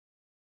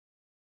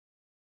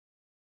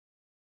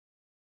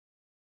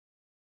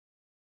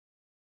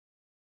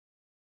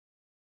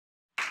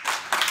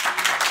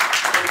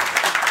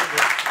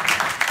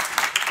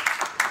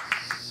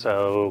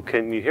So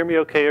can you hear me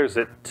okay, or is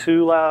it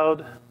too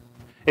loud?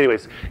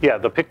 Anyways, yeah,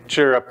 the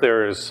picture up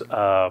there is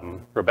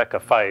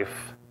Rebecca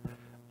Fife,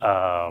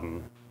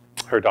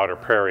 her daughter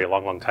Prairie, a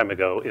long, long time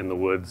ago in the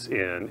woods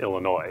in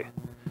Illinois,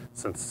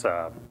 since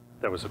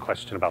there was a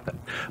question about that.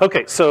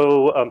 Okay,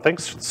 so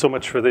thanks so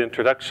much for the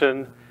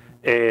introduction,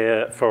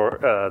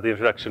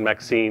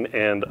 Maxine,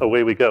 and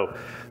away we go.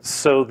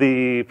 So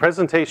the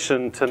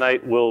presentation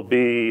tonight will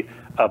be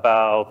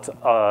about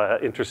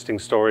interesting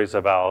stories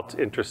about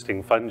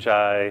interesting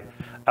fungi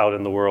out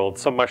in the world,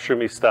 some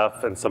mushroomy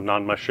stuff and some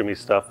non-mushroomy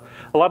stuff.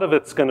 A lot of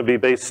it's going to be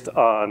based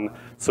on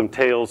some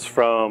tales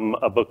from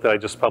a book that I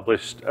just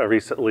published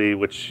recently,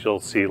 which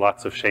you'll see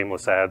lots of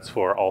shameless ads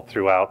for all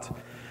throughout.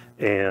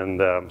 And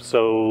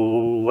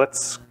so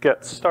let's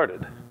get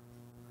started.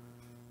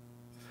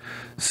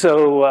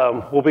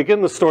 So we'll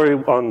begin the story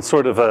on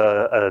sort of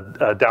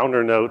a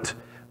downer note.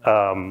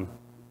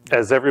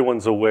 As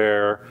everyone's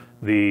aware,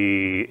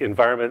 the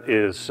environment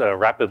is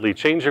rapidly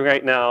changing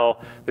right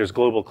now. There's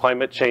global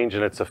climate change,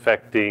 and it's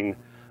affecting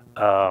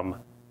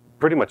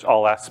pretty much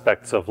all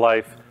aspects of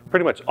life.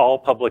 Pretty much all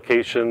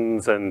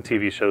publications and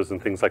TV shows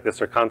and things like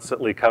this are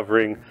constantly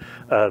covering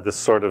this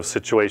sort of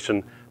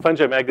situation.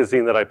 Fungi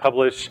magazine that I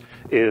publish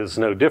is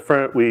no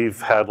different. We've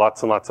had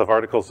lots and lots of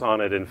articles on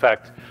it. In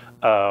fact,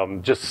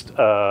 just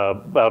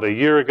about a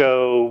year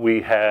ago,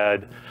 we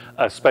had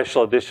a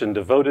special edition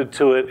devoted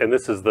to it, and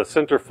this is the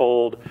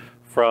centerfold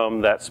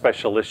from that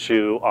special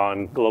issue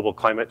on global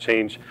climate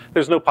change.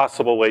 There's no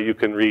possible way you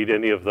can read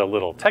any of the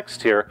little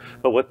text here,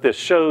 but what this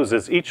shows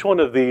is each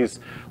one of these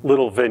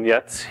little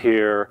vignettes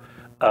here,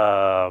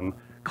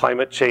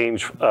 climate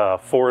change,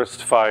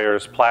 forest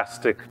fires,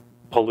 plastic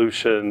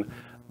pollution,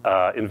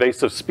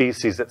 invasive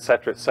species, et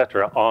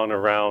cetera, on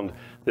around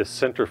this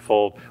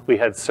centerfold. We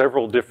had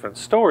several different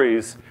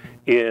stories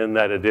in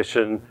that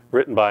edition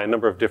written by a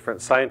number of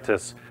different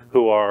scientists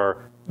who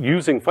are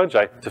using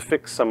fungi to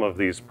fix some of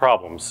these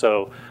problems.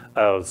 So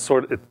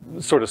it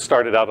sort of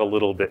started out a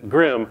little bit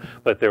grim,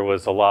 but there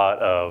was a lot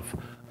of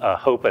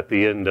hope at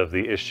the end of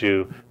the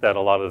issue that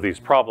a lot of these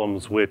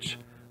problems, which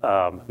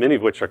many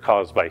of which are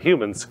caused by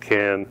humans,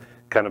 can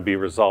kind of be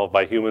resolved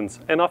by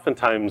humans, and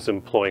oftentimes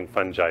employing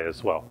fungi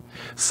as well.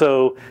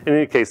 So in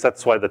any case,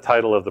 that's why the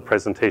title of the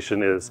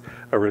presentation is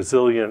A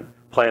Resilient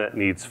Planet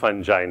Needs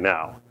Fungi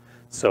Now.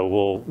 So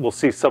we'll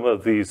see some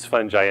of these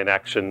fungi in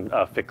action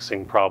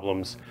fixing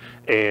problems,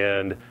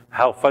 and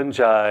how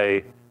fungi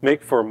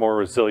make for a more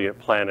resilient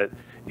planet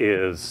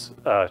is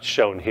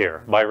shown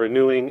here. By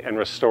renewing and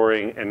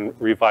restoring and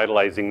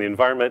revitalizing the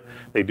environment,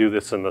 they do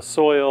this in the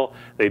soil,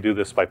 they do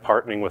this by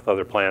partnering with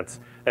other plants,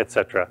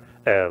 etc.,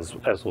 as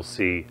we'll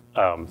see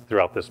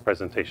throughout this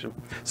presentation.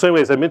 So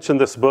anyways, I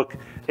mentioned this book,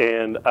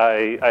 and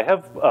I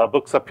have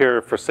books up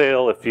here for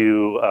sale if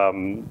you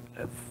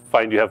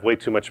find you have way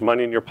too much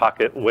money in your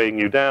pocket weighing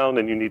you down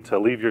and you need to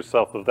relieve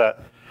yourself of that.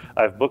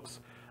 I have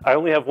books. I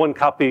only have one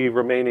copy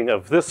remaining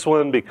of this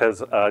one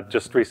because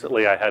just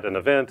recently I had an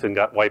event and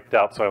got wiped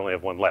out, so I only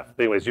have one left.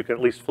 Anyways, you can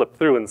at least flip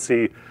through and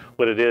see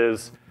what it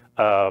is.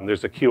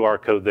 There's a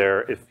QR code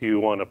there if you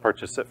want to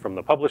purchase it from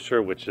the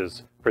publisher, which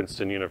is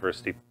Princeton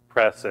University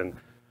Press. And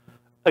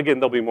again,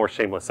 there'll be more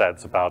shameless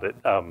ads about it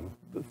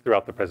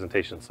throughout the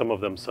presentation. Some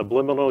of them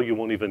subliminal, you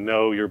won't even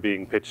know you're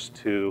being pitched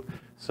to,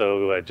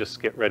 so just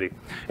get ready.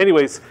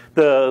 Anyways,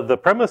 the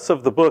premise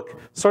of the book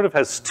sort of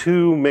has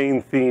two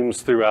main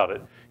themes throughout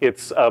it.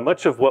 It's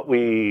much of what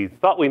we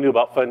thought we knew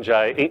about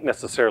fungi ain't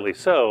necessarily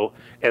so,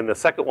 and the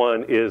second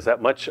one is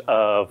that much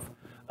of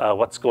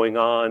what's going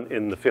on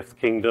in the fifth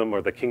kingdom,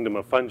 or the kingdom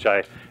of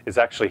fungi, is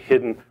actually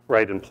hidden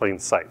right in plain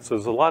sight. So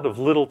there's a lot of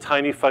little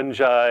tiny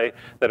fungi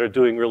that are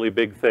doing really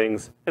big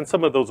things, and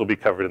some of those will be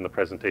covered in the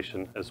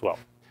presentation as well.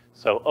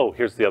 So, oh,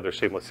 here's the other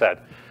shameless ad.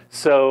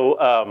 So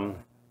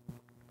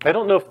I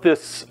don't know if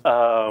this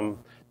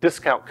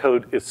discount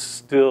code is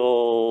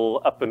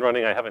still up and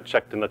running. I haven't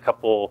checked in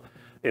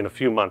a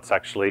few months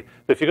actually.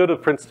 But if you go to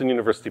Princeton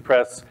University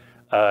Press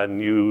and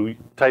you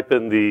type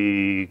in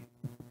the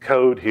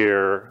code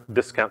here,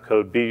 discount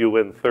code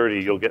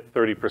BUN30, you'll get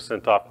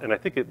 30% off, and I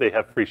think they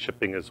have free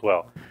shipping as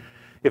well.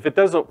 If it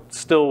doesn't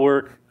still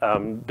work,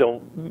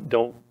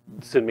 don't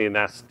send me a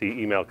nasty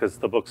email, because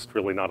the book's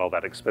really not all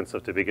that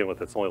expensive to begin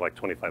with. It's only like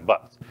 25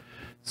 bucks.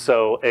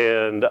 So,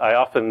 and I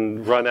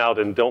often run out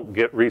and don't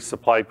get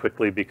resupplied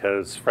quickly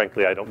because,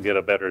 frankly, I don't get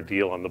a better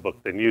deal on the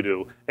book than you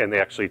do, and they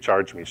actually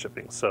charge me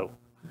shipping. So,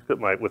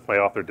 with my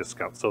author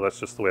discount. So that's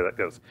just the way that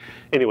goes.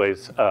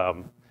 Anyways.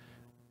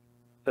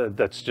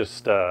 That's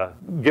just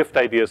gift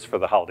ideas for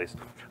the holidays.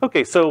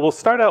 Okay, so we'll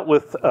start out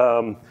with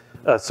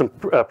some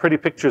pretty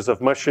pictures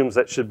of mushrooms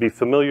that should be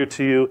familiar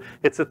to you.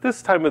 It's at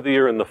this time of the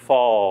year in the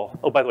fall.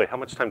 Oh, by the way, how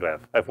much time do I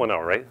have? I have 1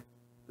 hour, right?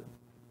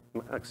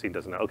 Maxine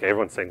doesn't know. Okay,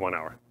 everyone's saying 1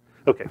 hour.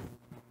 Okay,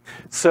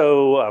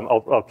 so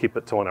I'll keep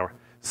it to 1 hour.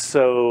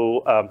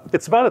 So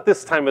it's about at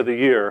this time of the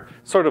year,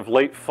 sort of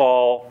late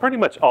fall, pretty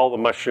much all the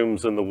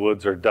mushrooms in the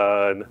woods are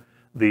done.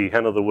 The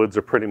hen of the woods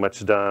are pretty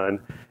much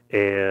done.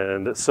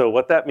 And so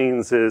what that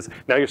means is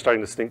now you're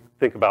starting to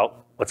think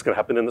about what's going to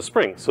happen in the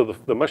spring. So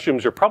the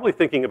mushrooms you're probably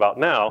thinking about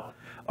now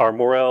are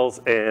morels,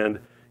 and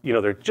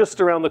they're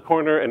just around the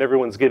corner, and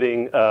everyone's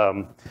getting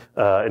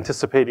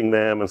anticipating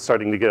them and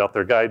starting to get out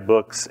their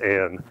guidebooks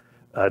and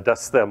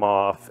dust them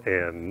off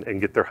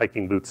and get their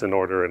hiking boots in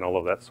order and all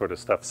of that sort of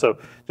stuff. So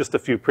just a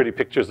few pretty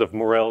pictures of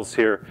morels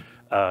here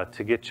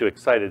to get you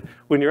excited.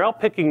 When you're out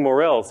picking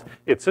morels,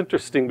 it's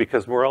interesting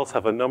because morels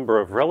have a number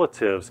of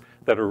relatives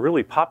that are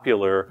really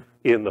popular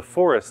in the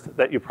forest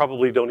that you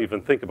probably don't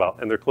even think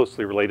about, and they're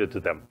closely related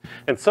to them.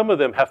 And some of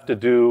them have to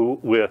do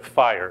with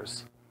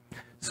fires.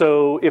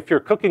 So if you're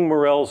cooking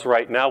morels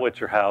right now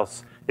at your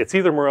house, it's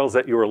either morels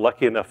that you were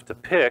lucky enough to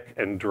pick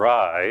and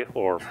dry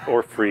or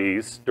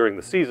freeze during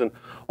the season,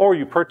 or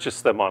you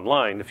purchase them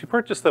online. If you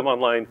purchase them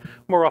online,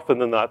 more often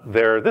than not,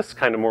 they're this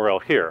kind of morel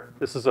here.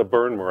 This is a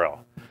burn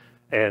morel,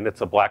 and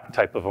it's a black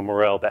type of a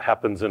morel that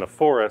happens in a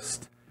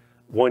forest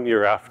 1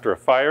 year after a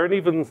fire, and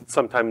even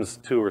sometimes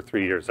 2 or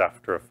 3 years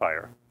after a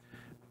fire.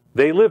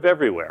 They live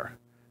everywhere.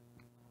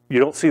 You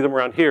don't see them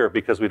around here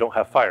because we don't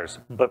have fires,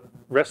 but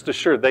rest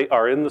assured they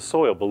are in the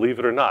soil, believe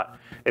it or not.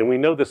 And we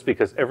know this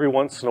because every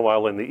once in a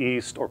while in the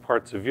East or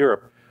parts of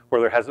Europe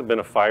where there hasn't been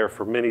a fire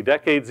for many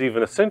decades,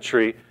 even a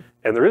century,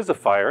 and there is a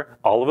fire,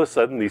 all of a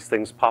sudden these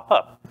things pop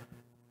up.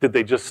 Did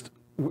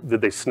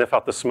they sniff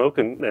out the smoke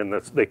and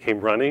they came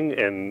running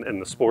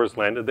and the spores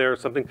landed there or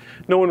something?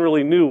 No one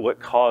really knew what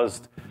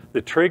caused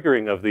the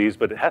triggering of these,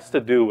 but it has to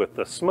do with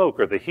the smoke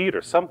or the heat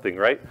or something,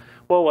 right?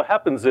 Well, what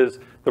happens is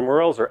the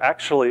morels are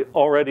actually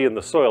already in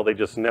the soil, they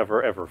just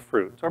never ever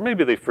fruit. Or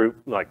maybe they fruit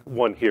like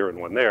one here and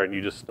one there and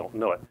you just don't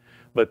know it.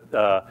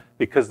 But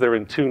because they're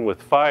in tune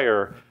with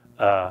fire,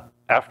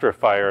 after a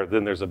fire,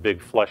 then there's a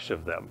big flush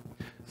of them.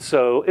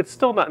 So it's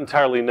still not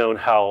entirely known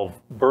how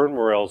burn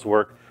morels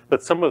work,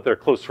 but some of their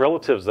close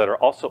relatives that are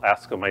also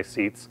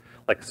ascomycetes,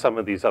 like some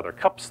of these other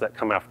cups that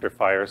come after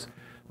fires,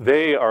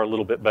 they are a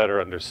little bit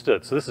better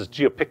understood. So this is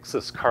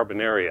Geopixus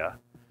carbonaria.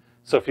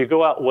 So if you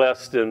go out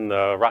west in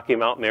the Rocky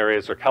Mountain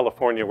areas or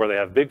California where they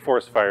have big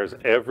forest fires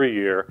every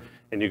year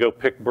and you go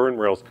pick burn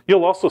morels,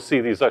 you'll also see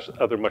these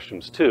other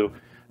mushrooms too.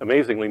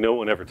 Amazingly, no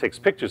one ever takes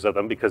pictures of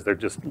them because they're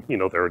just,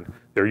 they're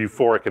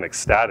euphoric and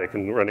ecstatic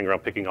and running around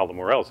picking all the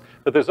morels.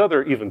 But there's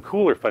other even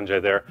cooler fungi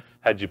there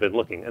had you been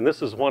looking, and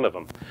this is one of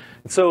them.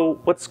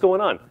 So what's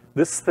going on?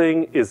 This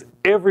thing is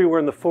everywhere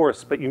in the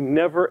forest, but you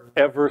never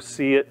ever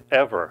see it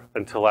ever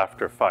until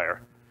after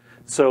fire.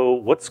 So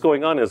what's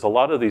going on is a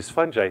lot of these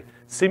fungi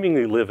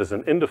seemingly live as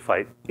an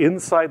endophyte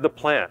inside the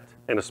plant,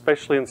 and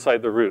especially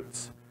inside the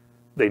roots.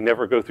 They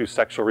never go through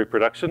sexual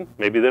reproduction.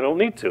 Maybe they don't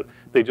need to.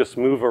 They just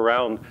move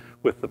around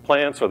with the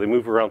plants, or they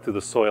move around through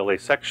the soil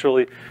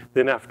asexually.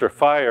 Then after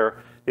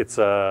fire, it's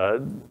a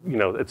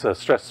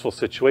stressful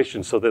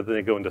situation, so that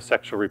they go into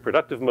sexual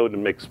reproductive mode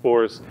and make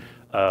spores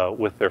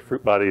with their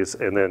fruit bodies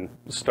and then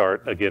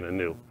start again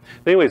anew.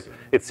 Anyways,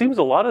 it seems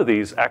a lot of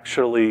these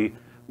actually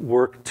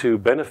work to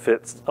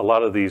benefit a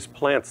lot of these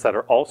plants that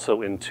are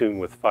also in tune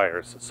with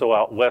fires. So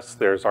out west,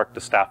 there's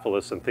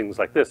Arctostaphylos and things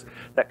like this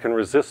that can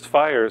resist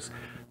fires.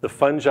 The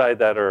fungi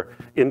that are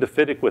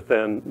endophytic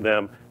within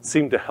them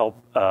seem to help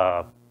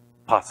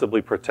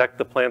possibly protect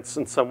the plants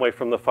in some way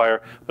from the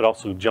fire, but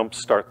also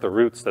jumpstart the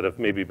roots that have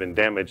maybe been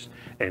damaged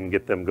and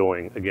get them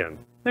going again.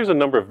 There's a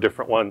number of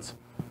different ones.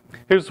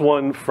 Here's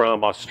one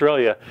from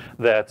Australia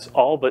that's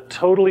all but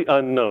totally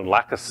unknown,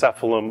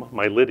 Lacocephalum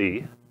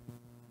mylidae,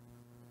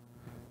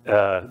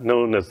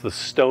 known as the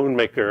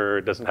stonemaker.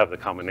 It doesn't have the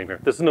common name here.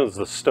 This is known as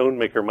the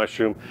stonemaker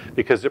mushroom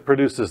because it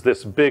produces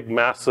this big,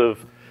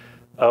 massive,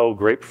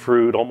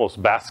 grapefruit,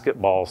 almost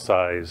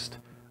basketball-sized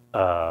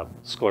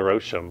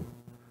sclerotium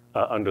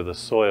under the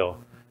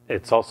soil.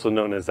 It's also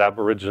known as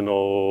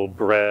Aboriginal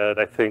bread,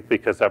 I think,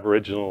 because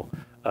Aboriginal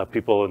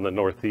people in the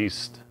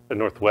northeast and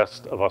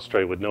northwest of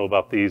Australia would know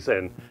about these,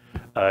 and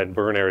in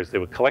burn areas they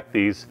would collect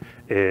these,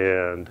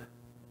 and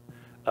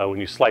when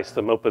you slice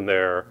them open,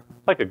 they're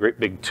like a great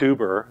big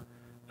tuber,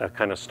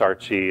 kind of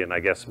starchy and I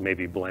guess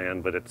maybe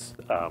bland, but it's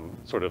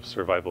sort of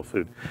survival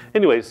food.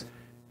 Anyways,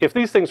 if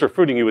these things were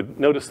fruiting, you would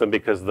notice them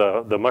because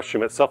the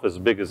mushroom itself is as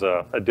big as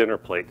a dinner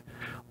plate.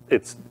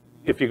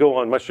 If you go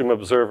on Mushroom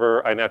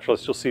Observer,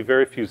 iNaturalist, you'll see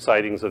very few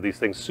sightings of these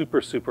things,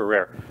 super, super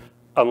rare,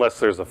 unless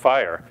there's a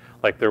fire.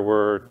 Like there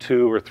were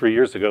 2 or 3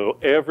 years ago,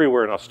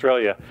 everywhere in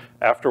Australia.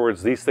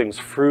 Afterwards, these things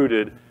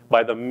fruited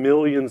by the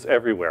millions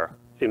everywhere.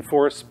 In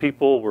forests,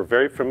 people were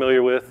very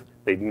familiar with.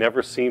 They'd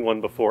never seen one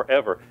before,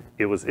 ever.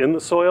 It was in the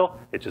soil.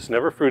 It just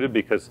never fruited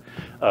because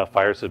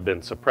fires had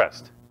been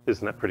suppressed.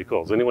 Isn't that pretty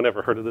cool? Has anyone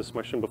ever heard of this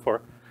mushroom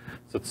before?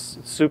 So it's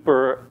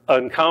super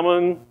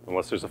uncommon.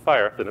 Unless there's a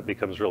fire, then it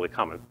becomes really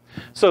common.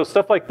 So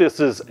stuff like this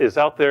is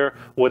out there.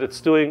 What it's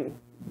doing,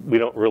 we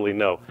don't really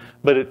know.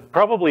 But it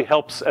probably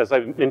helps, as I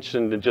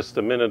mentioned just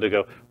a minute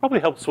ago, probably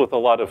helps with a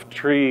lot of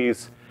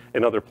trees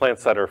and other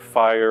plants that are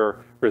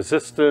fire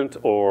resistant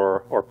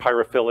or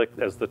pyrophilic,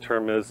 as the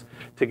term is,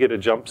 to get a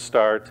jump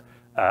start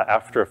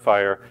after a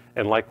fire.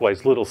 And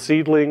likewise, little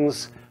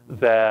seedlings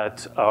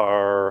that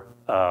are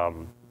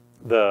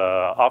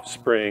the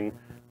offspring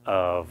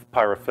of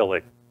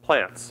pyrophilic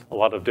plants. A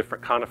lot of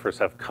different conifers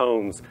have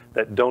cones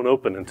that don't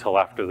open until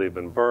after they've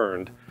been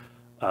burned.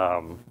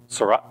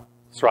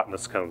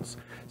 serotinous cones.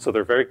 So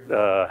they're very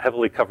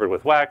heavily covered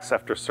with wax.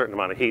 After a certain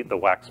amount of heat, the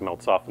wax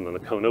melts off and then the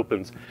cone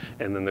opens,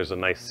 and then there's a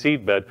nice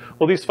seed bed.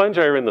 Well, these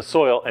fungi are in the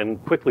soil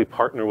and quickly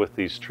partner with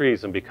these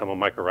trees and become a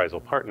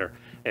mycorrhizal partner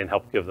and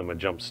help give them a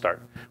jump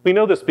start. We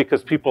know this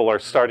because people are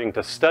starting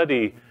to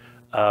study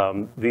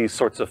these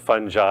sorts of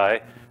fungi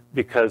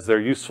because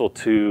they're useful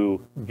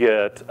to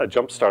get a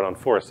jump start on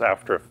forests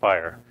after a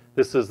fire.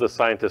 This is the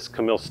scientist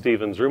Camille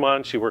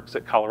Stevens-Ruman. She works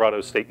at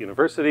Colorado State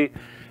University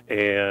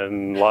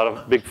and a lot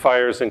of big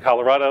fires in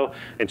Colorado,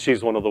 and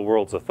she's one of the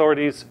world's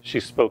authorities.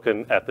 She's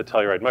spoken at the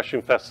Telluride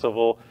Mushroom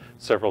Festival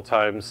several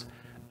times,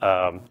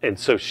 and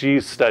so she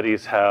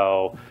studies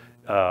how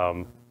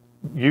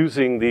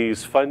using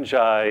these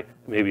fungi,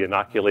 maybe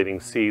inoculating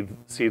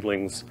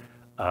seedlings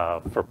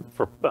for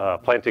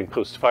planting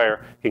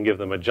post-fire, can give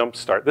them a jump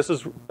start. This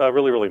is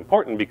really, really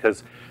important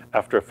because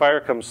after a fire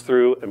comes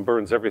through and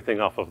burns everything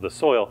off of the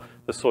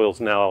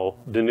soil's now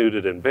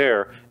denuded and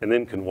bare, and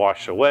then can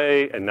wash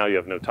away, and now you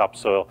have no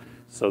topsoil.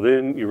 So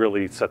then you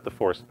really set the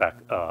forest back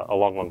a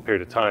long, long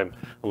period of time,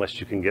 unless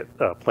you can get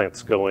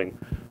plants going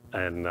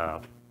and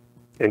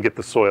get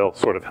the soil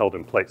sort of held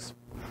in place.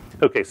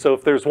 Okay, so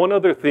if there's one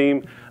other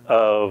theme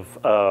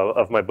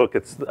of my book,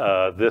 it's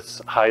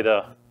this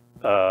Haida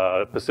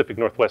Pacific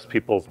Northwest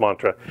people's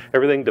mantra: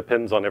 everything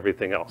depends on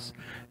everything else.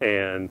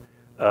 And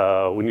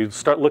when you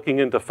start looking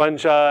into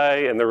fungi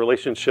and their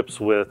relationships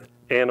with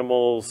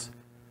animals,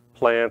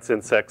 plants,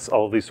 insects,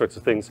 all of these sorts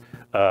of things,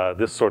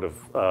 this sort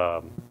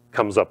of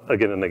comes up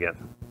again and again.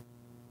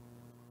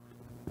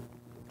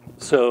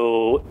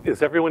 So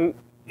is everyone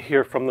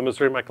here from the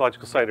Missouri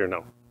Mycological Society or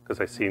no? Because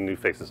I see new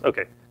faces.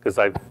 Okay, because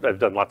I've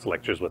done lots of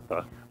lectures with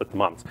the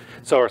moms.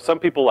 So are some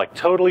people like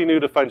totally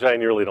new to fungi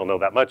and you really don't know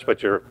that much,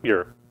 but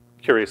you're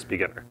curious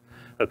beginner?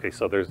 Okay,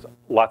 so there's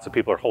lots of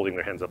people are holding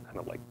their hands up kind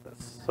of like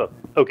this. So,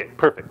 okay,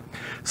 perfect.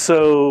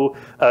 So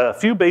a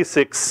few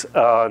basics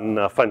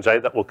on fungi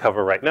that we'll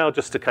cover right now,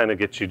 just to kind of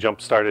get you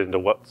jump started into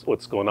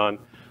what's going on.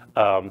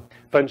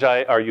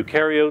 Fungi are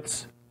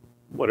eukaryotes.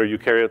 What are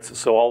eukaryotes?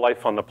 So all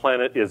life on the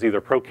planet is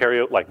either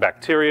prokaryote like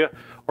bacteria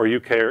or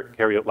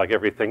eukaryote like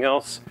everything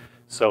else.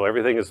 So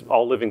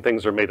all living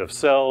things are made of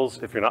cells.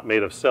 If you're not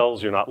made of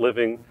cells, you're not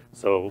living.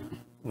 So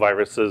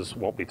viruses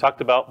won't be talked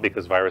about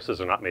because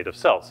viruses are not made of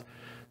cells.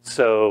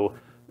 So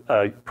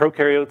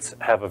prokaryotes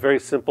have a very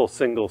simple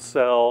single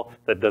cell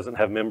that doesn't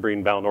have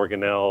membrane-bound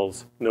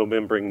organelles, no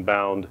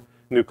membrane-bound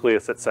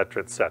nucleus, et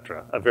cetera, et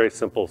cetera. A very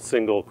simple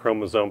single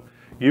chromosome.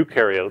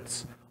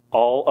 Eukaryotes,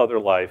 all other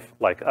life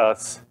like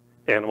us,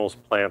 animals,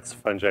 plants,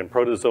 fungi, and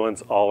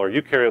protozoans, all are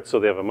eukaryotes, so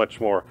they have a much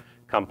more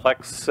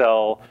complex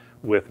cell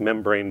with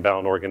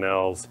membrane-bound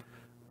organelles.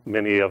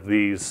 Many of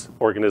these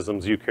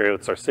organisms,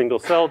 eukaryotes, are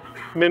single-celled.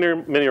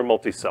 Many are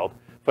multi-celled.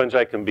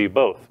 Fungi can be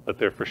both, but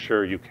they're for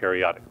sure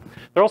eukaryotic.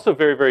 They're also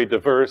very, very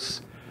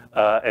diverse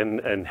and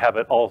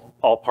inhabit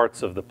all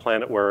parts of the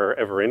planet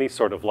wherever any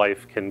sort of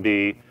life can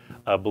be,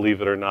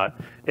 believe it or not.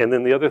 And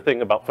then the other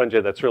thing about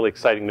fungi that's really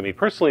exciting to me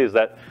personally is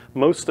that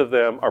most of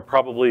them are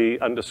probably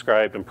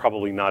undescribed and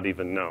probably not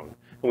even known.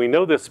 And we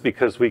know this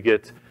because we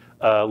get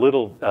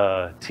little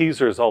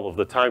teasers all of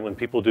the time when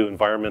people do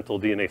environmental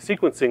DNA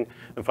sequencing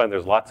and find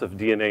there's lots of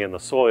DNA in the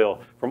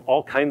soil from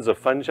all kinds of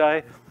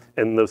fungi.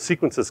 And those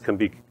sequences can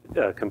be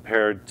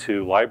compared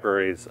to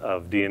libraries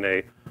of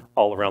DNA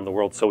all around the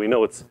world. So we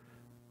know it's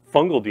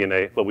fungal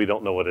DNA, but we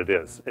don't know what it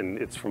is. And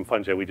it's from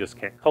fungi we just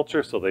can't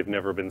culture, so they've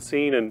never been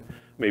seen, and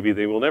maybe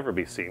they will never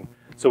be seen.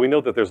 So we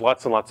know that there's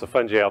lots and lots of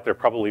fungi out there.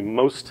 Probably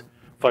most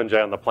fungi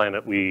on the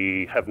planet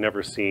we have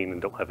never seen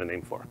and don't have a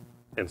name for.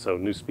 And so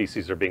new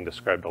species are being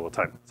described all the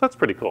time. So that's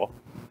pretty cool.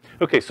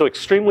 Okay, so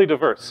extremely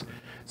diverse.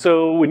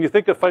 So when you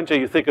think of fungi,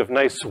 you think of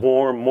nice,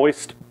 warm,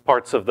 moist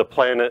parts of the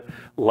planet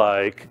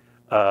like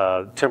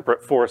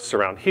temperate forests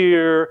around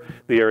here,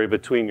 the area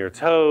between your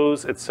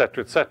toes, et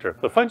cetera, et cetera.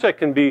 But fungi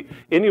can be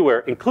anywhere,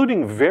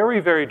 including very,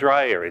 very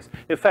dry areas.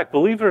 In fact,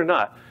 believe it or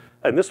not,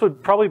 and this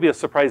would probably be a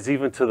surprise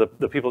even to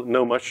the people that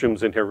know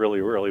mushrooms in here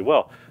really, really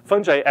well,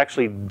 fungi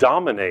actually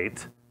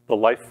dominate the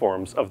life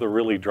forms of the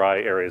really dry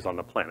areas on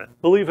the planet.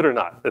 Believe it or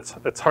not,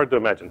 it's hard to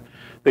imagine.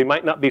 They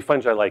might not be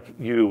fungi like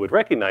you would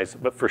recognize,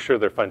 but for sure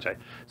they're fungi.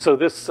 So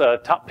this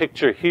top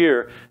picture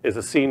here is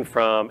a scene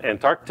from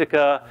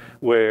Antarctica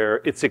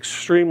where it's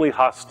extremely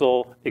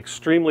hostile,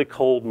 extremely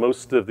cold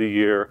most of the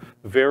year,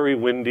 very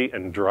windy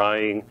and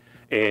drying,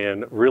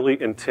 and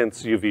really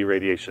intense UV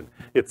radiation.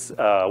 It's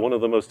one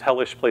of the most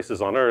hellish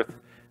places on Earth,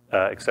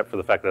 except for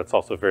the fact that it's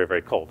also very,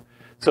 very cold.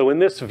 So in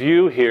this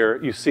view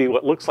here, you see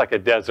what looks like a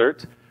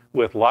desert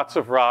with lots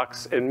of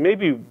rocks and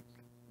maybe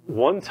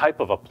one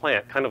type of a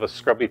plant, kind of a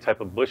scrubby type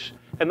of bush,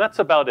 and that's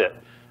about it.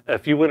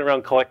 If you went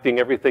around collecting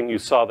everything you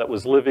saw that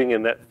was living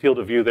in that field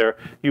of view there,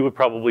 you would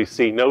probably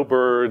see no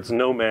birds,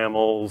 no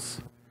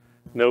mammals,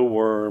 no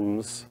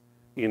worms,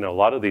 you know, a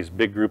lot of these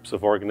big groups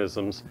of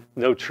organisms,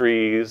 no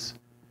trees.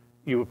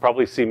 You would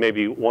probably see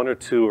maybe one or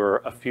two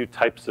or a few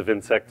types of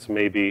insects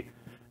maybe,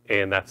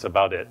 and that's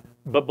about it.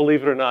 But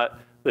believe it or not,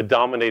 the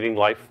dominating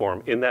life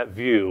form in that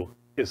view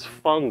is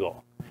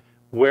fungal.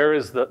 where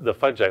is the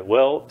fungi?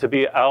 Well, to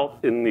be out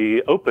in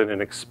the open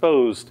and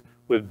exposed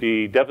would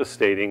be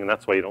devastating, and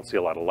that's why you don't see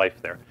a lot of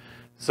life there.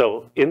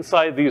 So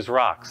inside these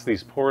rocks,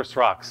 these porous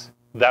rocks,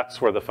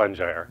 that's where the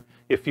fungi are.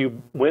 If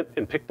you went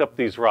and picked up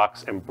these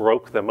rocks and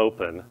broke them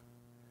open,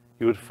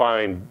 you would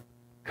find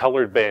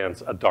colored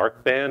bands, a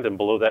dark band, and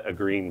below that a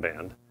green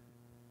band.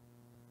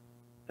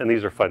 And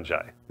these are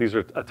fungi. These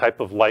are a type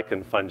of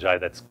lichen fungi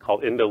that's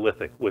called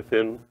endolithic,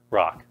 within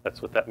rock.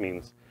 That's what that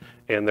means.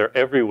 And they're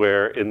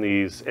everywhere in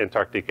these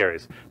Antarctic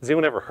areas. Has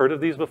anyone ever heard of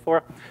these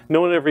before?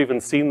 No one had ever even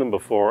seen them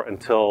before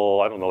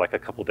until, I don't know, like a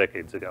couple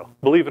decades ago.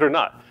 Believe it or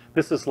not,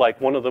 this is like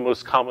one of the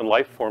most common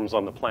life forms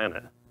on the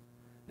planet.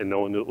 And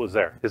no one knew it was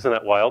there. Isn't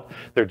that wild?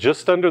 They're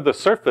just under the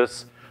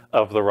surface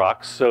of the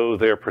rocks, so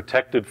they're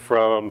protected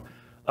from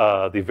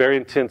the very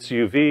intense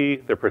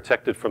UV, they're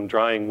protected from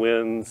drying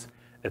winds,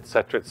 et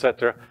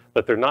cetera,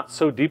 but they're not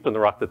so deep in the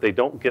rock that they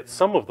don't get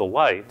some of the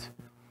light.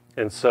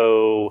 And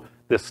so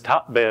this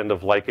top band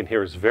of lichen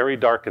here is very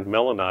dark and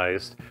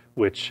melanized,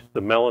 which the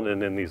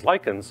melanin in these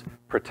lichens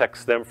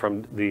protects them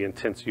from the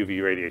intense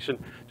UV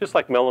radiation. Just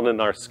like melanin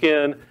in our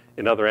skin,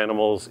 in other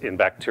animals, in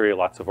bacteria,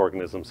 lots of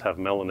organisms have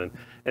melanin.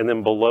 And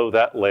then below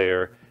that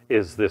layer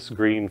is this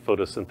green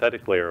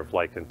photosynthetic layer of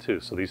lichen too.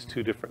 So these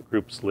two different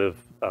groups live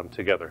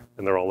together,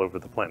 and they're all over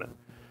the planet.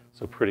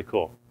 So pretty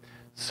cool.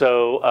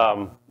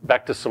 So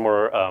back to some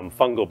more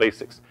fungal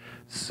basics.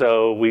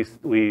 So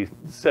we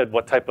said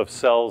what type of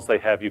cells they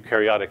have,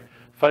 eukaryotic.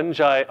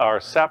 Fungi are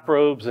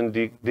saprobes and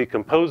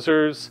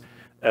decomposers.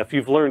 If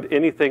you've learned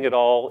anything at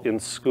all in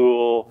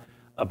school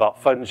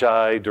about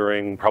fungi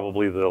during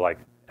probably the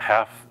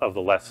half of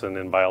the lesson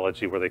in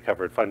biology where they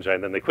covered fungi,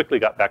 and then they quickly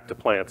got back to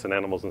plants and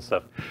animals and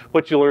stuff,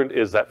 what you learned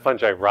is that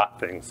fungi rot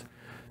things.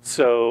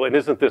 So, and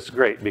isn't this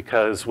great?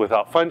 Because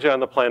without fungi on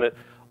the planet,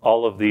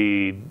 all of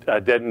the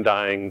dead and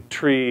dying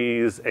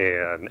trees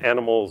and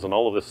animals and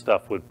all of this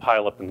stuff would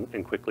pile up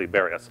and quickly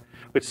bury us,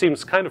 which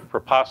seems kind of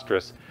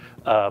preposterous,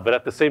 but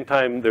at the same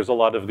time, there's a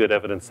lot of good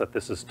evidence that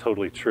this is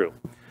totally true.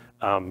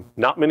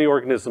 Not many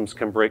organisms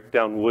can break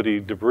down woody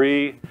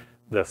debris,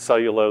 the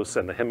cellulose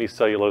and the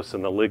hemicellulose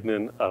and the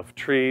lignin of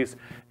trees,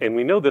 and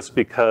we know this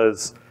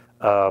because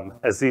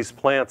as these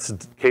plants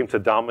came to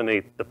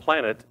dominate the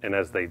planet and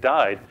as they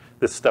died,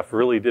 this stuff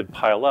really did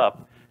pile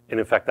up. And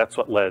in fact, that's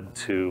what led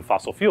to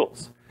fossil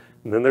fuels.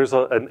 And then there's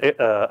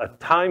a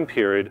time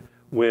period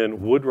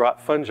when wood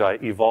rot fungi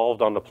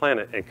evolved on the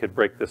planet and could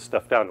break this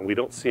stuff down. And we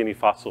don't see any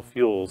fossil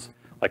fuels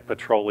like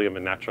petroleum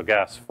and natural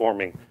gas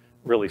forming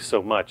really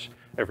so much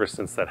ever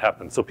since that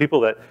happened. So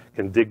people that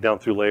can dig down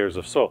through layers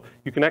of soil,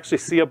 you can actually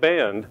see a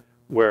band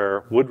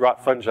where wood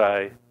rot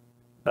fungi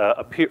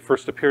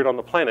first appeared on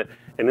the planet.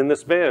 And in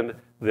this band,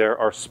 there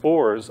are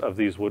spores of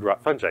these wood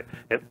rot fungi.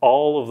 And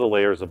all of the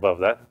layers above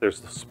that,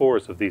 there's the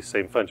spores of these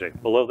same fungi.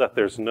 Below that,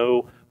 there's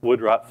no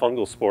wood rot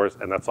fungal spores,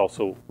 and that's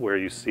also where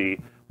you see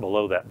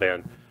below that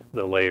band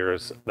the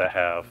layers that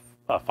have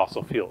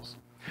fossil fuels.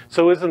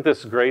 So isn't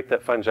this great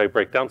that fungi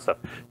break down stuff?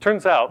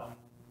 Turns out,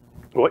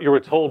 what you were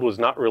told was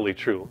not really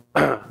true.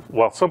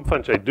 While some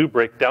fungi do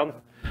break down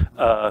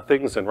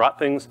things and rot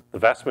things, the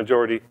vast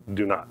majority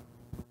do not.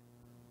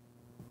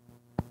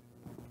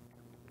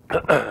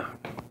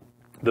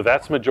 The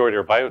vast majority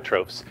are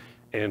biotrophs,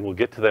 and we'll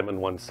get to them in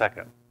 1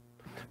 second.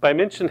 But I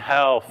mentioned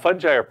how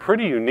fungi are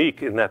pretty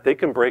unique in that they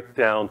can break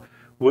down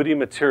woody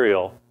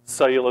material,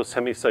 cellulose,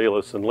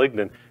 hemicellulose, and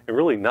lignin, and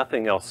really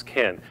nothing else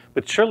can.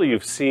 But surely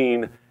you've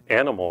seen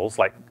animals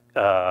like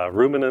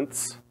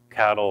ruminants,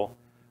 cattle,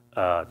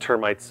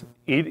 termites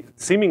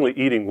seemingly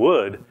eating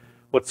wood.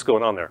 What's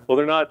going on there? Well,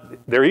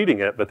 they're eating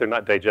it, but they're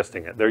not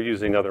digesting it. They're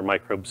using other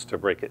microbes to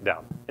break it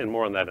down, and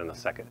more on that in a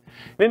second.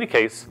 In any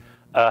case,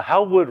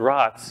 how wood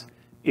rots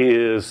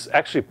is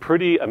actually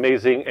pretty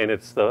amazing, and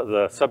it's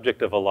the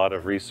subject of a lot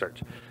of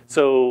research.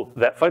 So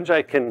that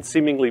fungi can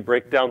seemingly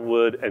break down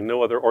wood and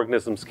no other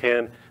organisms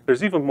can.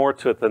 There's even more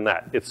to it than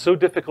that. It's so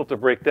difficult to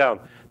break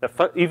down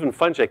that even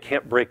fungi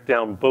can't break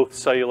down both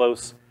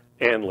cellulose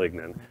and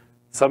lignin.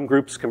 Some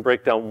groups can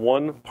break down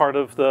one part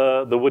of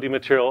the woody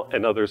material,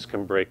 and others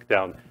can break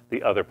down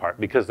the other part,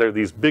 because they're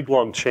these big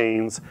long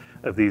chains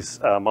of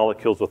these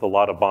molecules with a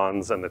lot of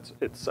bonds, and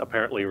it's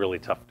apparently really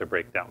tough to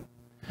break down.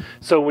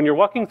 So when you're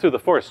walking through the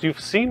forest, you've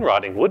seen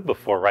rotting wood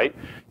before, right?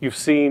 You've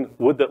seen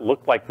wood that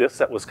looked like this,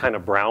 that was kind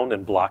of brown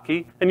and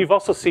blocky, and you've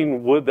also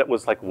seen wood that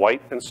was like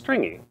white and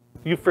stringy.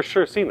 You've for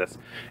sure seen this.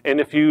 And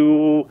if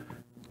you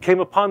came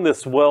upon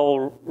this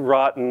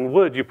well-rotten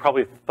wood, you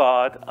probably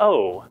thought,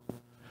 oh,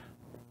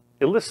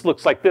 it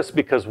looks like this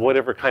because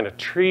whatever kind of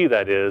tree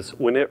that is,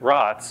 when it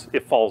rots,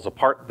 it falls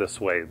apart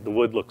this way. The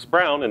wood looks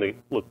brown and it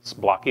looks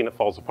blocky and it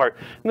falls apart.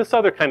 And this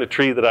other kind of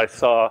tree that I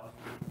saw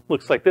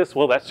looks like this.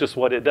 Well, that's just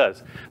what it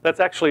does. That's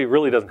actually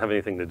really doesn't have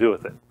anything to do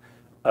with it.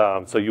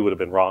 So you would have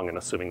been wrong in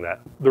assuming that.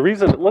 The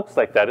reason it looks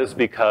like that is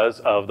because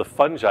of the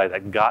fungi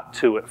that got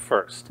to it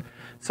first.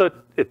 So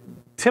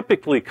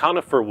typically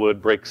conifer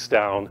wood breaks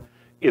down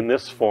in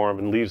this form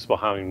and leaves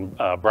behind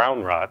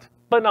brown rot,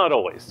 but not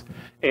always.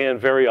 And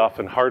very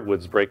often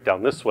hardwoods break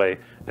down this way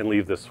and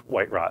leave this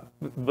white rot,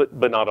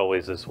 but not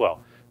always as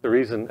well. The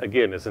reason,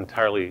 again, is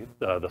entirely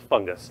the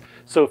fungus.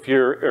 So if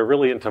you're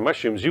really into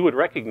mushrooms, you would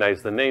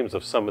recognize the names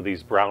of some of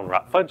these brown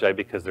rot fungi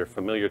because they're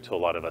familiar to a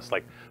lot of us,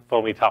 like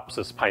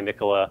Fomitopsis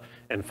pinicola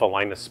and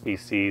Phalinus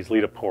species,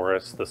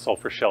 Letoporus, the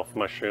sulfur shelf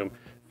mushroom,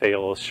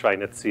 Phaeolus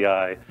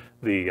schweinitzii,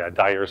 the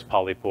Dyer's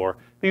polypore.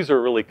 These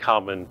are really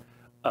common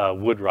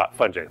wood rot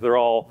fungi. They're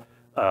all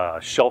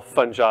shelf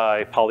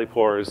fungi,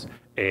 polypores,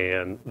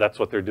 and that's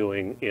what they're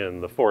doing in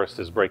the forest,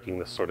 is breaking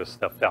this sort of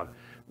stuff down.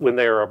 When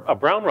they're a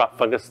brown rot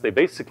fungus, they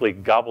basically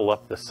gobble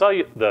up the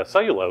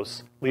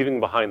cellulose,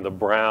 leaving behind the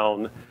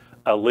brown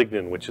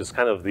lignin, which is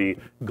kind of the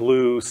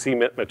glue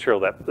cement material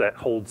that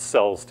holds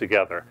cells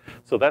together.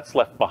 So that's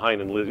left behind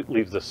and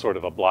leaves this sort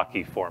of a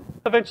blocky form.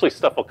 Eventually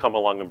stuff will come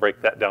along and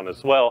break that down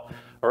as well,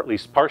 or at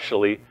least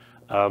partially.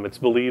 It's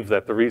believed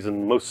that the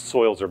reason most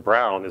soils are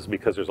brown is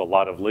because there's a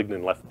lot of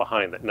lignin left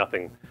behind that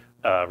nothing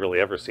really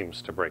ever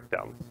seems to break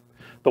down.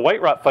 The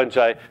white rot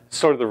fungi,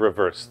 sort of the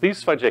reverse.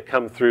 These fungi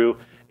come through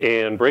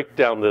and break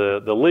down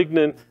the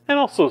lignin and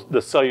also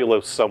the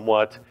cellulose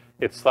somewhat.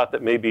 It's thought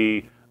that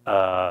maybe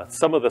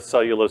some of the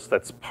cellulose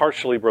that's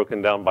partially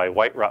broken down by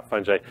white rot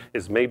fungi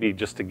is maybe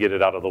just to get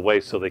it out of the way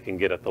so they can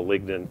get at the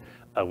lignin,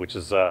 which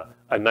is a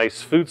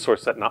nice food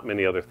source that not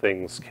many other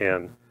things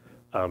can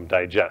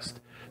digest.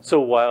 So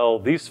while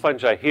these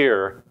fungi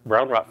here,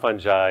 brown rot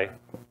fungi,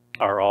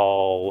 are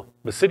all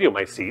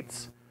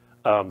basidiomycetes,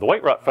 the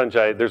white rot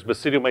fungi, there's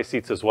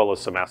basidiomycetes as well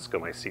as some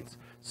ascomycetes.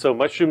 So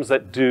mushrooms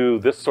that do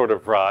this sort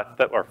of rot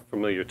that are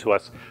familiar to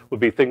us would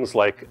be things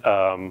like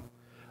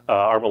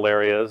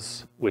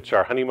armillarias, which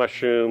are honey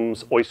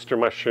mushrooms, oyster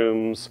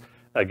mushrooms,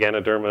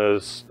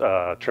 Ganodermas,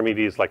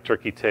 Trametes like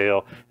turkey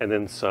tail, and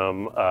then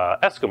some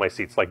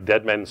ascomycetes like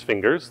dead men's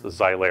fingers, the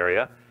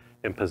xylaria,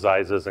 and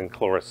Pizizas and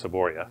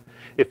Chlorosaboria.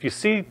 If you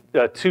see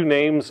two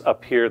names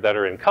up here that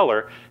are in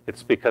color,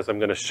 it's because I'm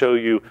going to show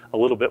you a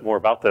little bit more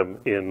about them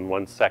in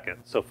 1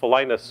 second. So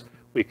Phalinus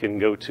we can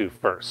go to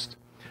first.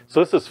 So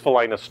this is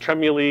Phalinus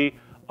tremuli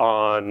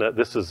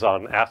this is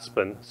on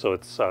aspen, so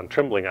it's on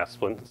trembling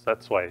aspen. So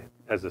that's why it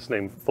has this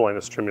name,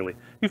 Phalinus tremuli.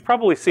 You've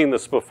probably seen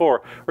this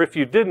before, or if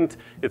you didn't,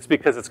 it's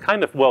because it's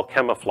kind of well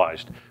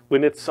camouflaged.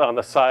 When it's on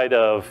the side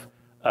of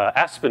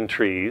aspen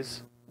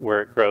trees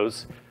where it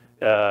grows,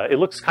 it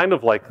looks kind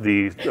of like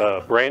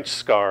the branch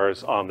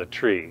scars on the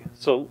tree.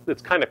 So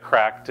it's kind of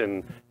cracked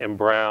and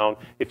brown.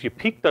 If you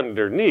peeked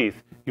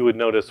underneath, you would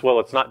notice, well,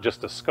 it's not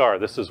just a scar.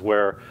 This is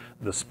where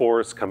the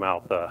spores come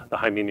out, the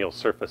hymeneal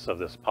surface of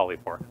this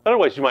polypore.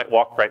 Otherwise, you might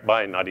walk right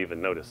by and not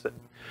even notice it.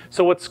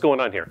 So what's going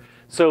on here?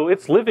 So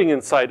it's living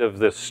inside of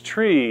this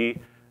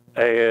tree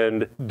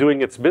and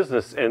doing its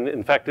business. And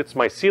in fact, its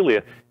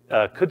mycelia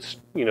could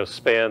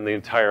span the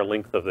entire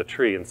length of the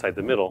tree inside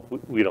the middle.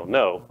 We don't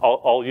know.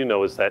 All you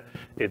know is that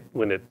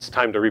when it's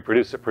time to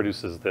reproduce, it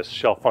produces this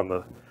shelf on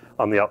the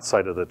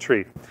outside of the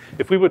tree.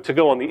 If we were to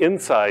go on the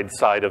inside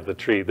side of the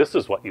tree, this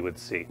is what you would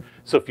see.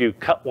 So if you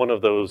cut one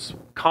of those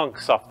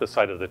conchs off the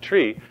side of the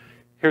tree,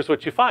 here's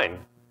what you find.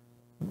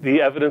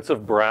 The evidence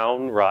of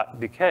brown rot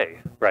decay,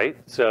 right?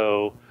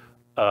 So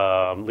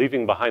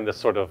leaving behind this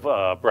sort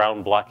of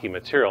brown blocky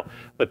material,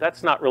 but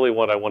that's not really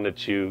what I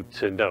wanted you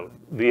to note.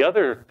 The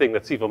other thing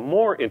that's even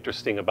more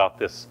interesting about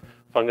this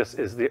fungus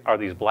are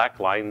these black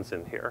lines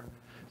in here.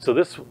 So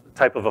this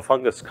type of a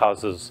fungus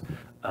causes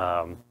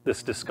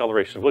this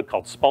discoloration of wood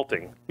called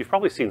spalting. You've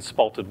probably seen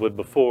spalted wood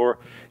before.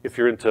 If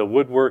you're into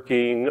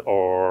woodworking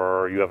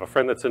or you have a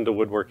friend that's into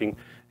woodworking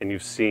and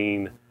you've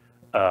seen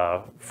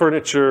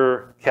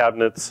furniture,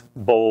 cabinets,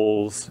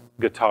 bowls,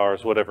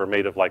 guitars, whatever,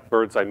 made of like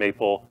bird's eye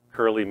maple,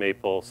 curly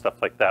maple,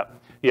 stuff like that.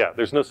 Yeah,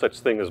 there's no such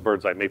thing as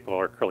bird's eye maple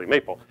or curly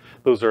maple.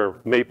 Those are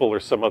maple or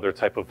some other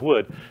type of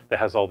wood that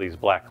has all these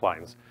black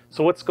lines.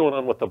 So what's going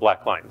on with the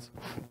black lines?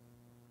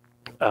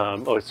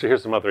 So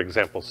here's some other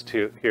examples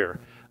too here.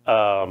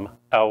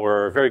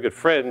 Our very good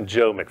friend,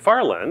 Joe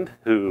McFarland,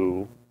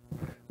 who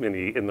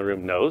many in the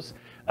room knows,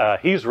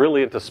 he's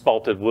really into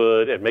spalted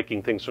wood and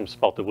making things from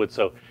spalted wood.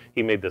 So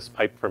he made this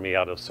pipe for me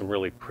out of some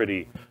really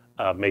pretty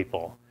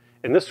maple.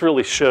 And this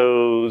really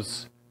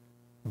shows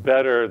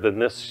better than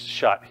this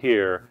shot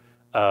here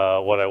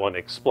what I want to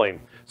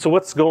explain. So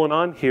what's going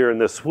on here in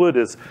this wood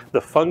is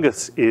the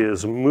fungus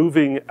is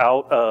moving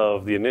out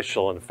of the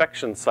initial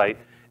infection site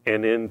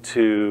and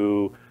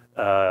into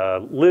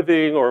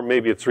living, or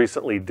maybe it's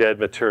recently dead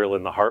material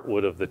in the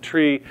heartwood of the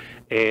tree.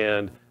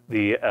 And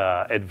the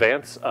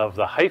advance of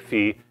the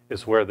hyphae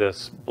is where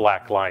this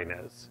black line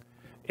is.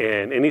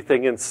 And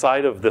anything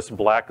inside of this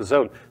black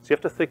zone, so you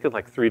have to think in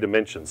like 3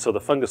 dimensions. So the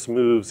fungus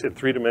moves in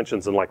 3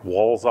 dimensions and like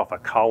walls off a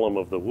column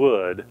of the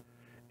wood.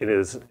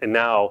 And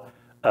now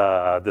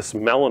this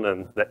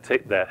melanin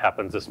that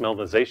happens, this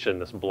melanization,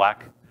 this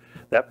black,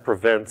 that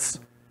prevents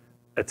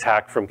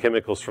attack from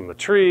chemicals from the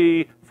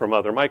tree, from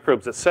other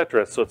microbes,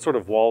 etc. So it sort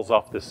of walls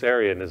off this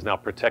area and is now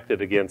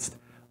protected against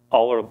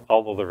all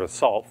of the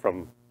assault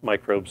from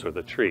microbes or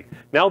the tree.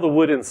 Now the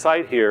wood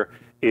inside here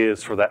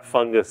is for that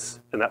fungus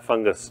and that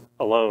fungus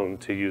alone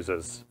to use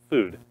as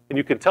food. And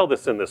you can tell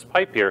this in this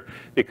pipe here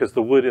because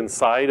the wood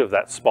inside of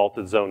that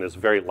spalted zone is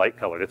very light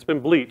colored. It's been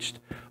bleached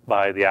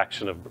by the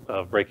action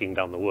of breaking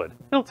down the wood.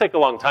 It'll take a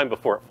long time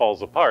before it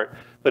falls apart,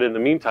 but in the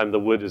meantime, the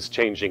wood is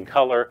changing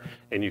color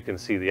and you can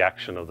see the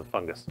action of the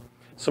fungus.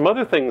 Some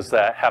other things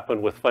that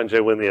happen with fungi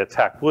when they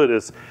attack wood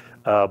is,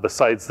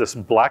 besides this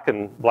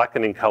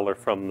blackening color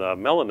from the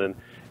melanin,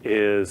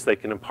 is they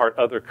can impart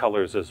other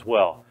colors as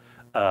well.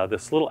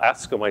 This little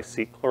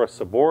Ascomycete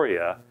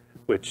chlorociboria,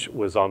 which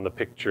was on the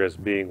picture as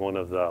being one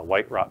of the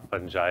white rot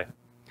fungi,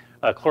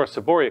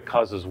 chlorociboria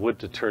causes wood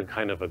to turn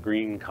kind of a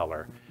green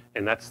color,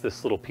 and that's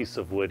this little piece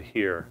of wood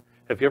here.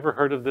 Have you ever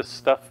heard of this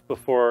stuff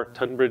before,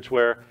 Tunbridge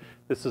ware?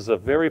 This is a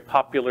very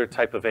popular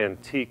type of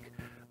antique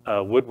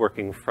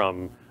woodworking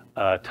from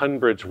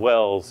Tunbridge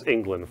Wells,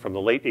 England, from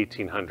the late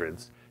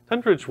 1800s.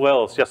 Tunbridge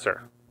Wells, yes,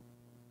 sir?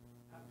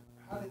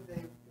 How did they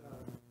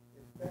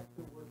infect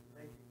the wood to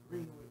make it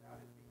green without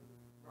it being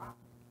rotten?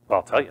 Well,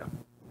 I'll tell you.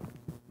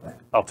 What?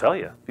 I'll tell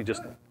you. If you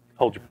just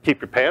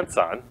keep your pants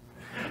on.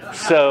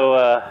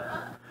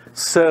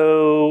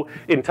 So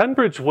in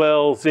Tunbridge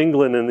Wells,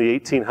 England in the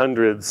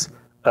 1800s,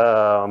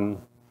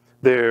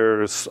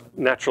 there's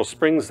natural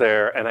springs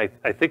there, and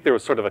I think there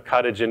was sort of a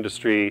cottage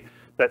industry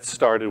that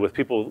started with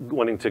people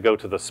wanting to go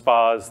to the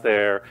spas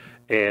there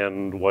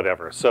and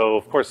whatever. So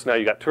of course now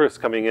you got tourists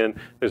coming in,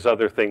 there's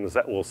other things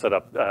that will set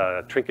up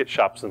trinket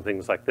shops and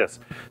things like this.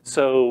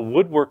 So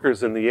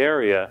woodworkers in the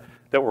area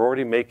that were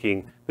already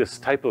making this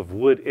type of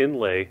wood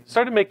inlay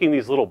started making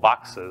these little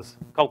boxes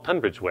called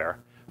Tunbridge ware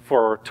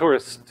for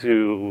tourists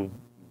to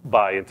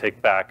buy and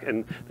take back.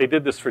 And they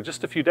did this for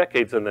just a few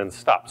decades and then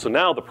stopped. So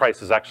now the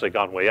price has actually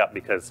gone way up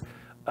because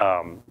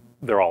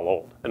they're all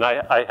old. And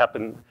I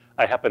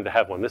happen to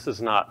have one. This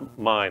is not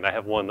mine. I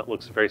have one that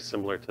looks very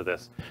similar to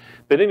this.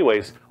 But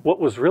anyways, what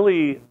was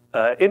really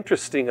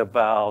interesting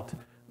about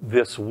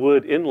this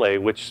wood inlay,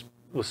 which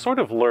was sort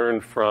of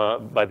learned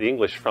by the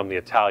English from the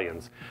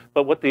Italians,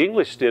 but what the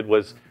English did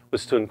was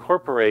to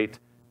incorporate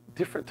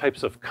different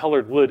types of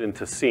colored wood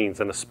into scenes,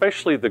 and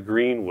especially the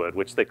green wood,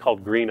 which they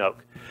called green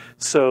oak.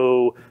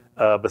 So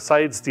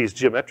besides these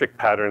geometric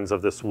patterns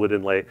of this wood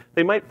inlay,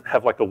 they might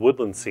have like a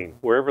woodland scene.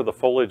 Wherever the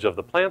foliage of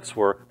the plants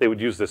were, they would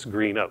use this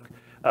green oak.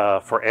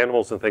 For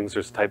animals and things,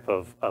 there's a type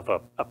of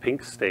a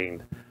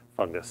pink-stained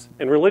fungus.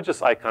 And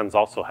religious icons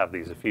also have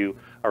these. If you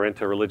are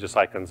into religious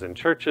icons in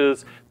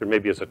churches, there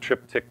maybe is a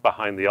triptych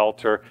behind the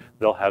altar.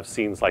 They'll have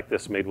scenes like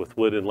this made with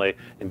wood inlay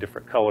in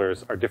different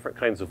colors, or different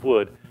kinds of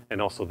wood,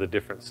 and also the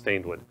different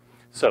stained wood.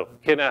 So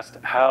Ken asked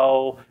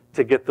how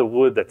to get the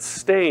wood that's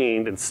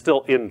stained and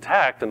still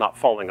intact and not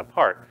falling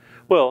apart.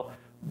 Well,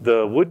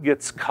 the wood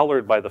gets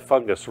colored by the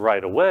fungus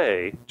right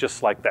away,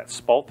 just like that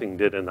spalting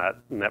did in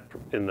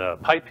the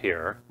pipe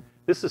here.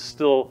 This is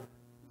still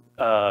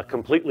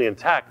completely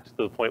intact to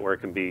the point where it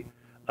can be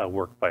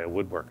worked by a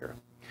woodworker.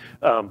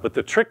 But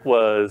the trick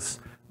was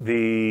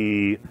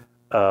the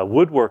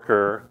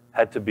woodworker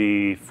had to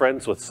be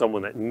friends with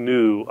someone that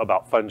knew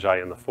about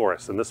fungi in the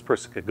forest. And this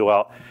person could go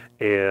out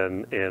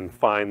and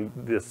find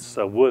this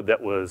wood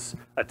that was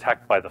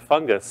attacked by the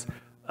fungus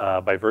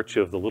by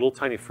virtue of the little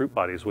tiny fruit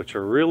bodies, which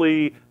are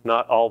really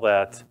not all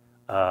that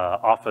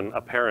often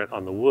apparent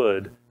on the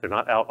wood. They're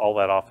not out all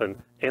that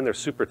often, and they're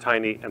super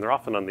tiny, and they're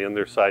often on the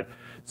underside.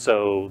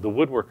 So the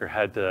woodworker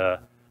had to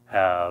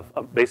have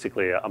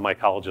basically a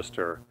mycologist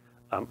or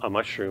a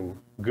mushroom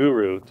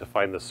guru to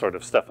find this sort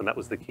of stuff, and that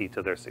was the key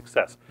to their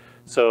success.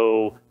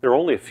 So there were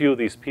only a few of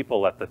these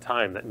people at the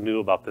time that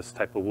knew about this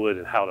type of wood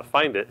and how to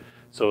find it.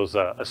 So it was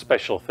a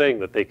special thing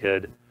that they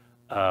could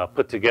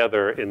put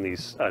together in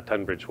these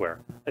Tunbridge ware.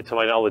 And to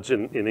my knowledge,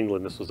 in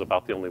England, this was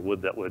about the only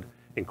wood that would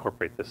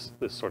incorporate this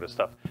sort of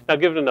stuff. Now,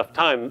 given enough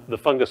time, the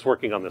fungus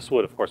working on this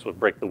wood, of course, would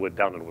break the wood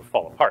down and would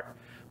fall apart.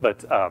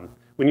 But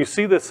when you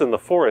see this in the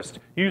forest,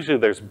 usually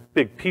there's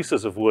big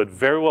pieces of wood,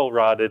 very well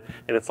rotted,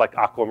 and it's like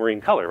aquamarine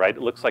color, right?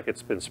 It looks like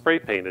it's been spray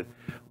painted.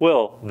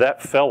 Well,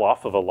 that fell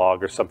off of a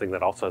log or something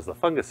that also has the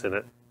fungus in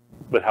it,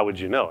 but how would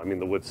you know? I mean,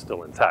 the wood's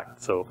still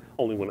intact, so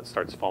only when it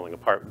starts falling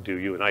apart do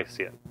you and I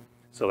see it.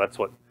 So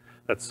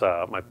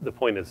the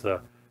point is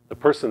the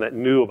person that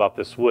knew about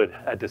this wood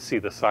had to see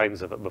the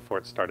signs of it before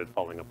it started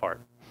falling apart.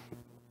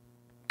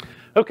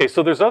 Okay,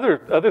 so there's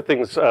other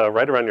things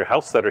right around your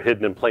house that are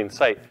hidden in plain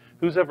sight.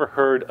 Who's ever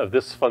heard of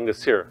this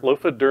fungus here?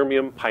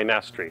 Lophodermium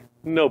pinastri?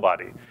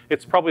 Nobody.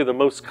 It's probably the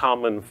most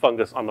common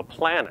fungus on the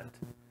planet.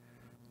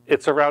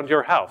 It's around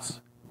your house.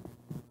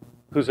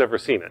 Who's ever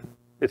seen it?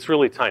 It's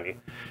really tiny.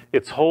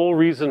 Its whole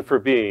reason for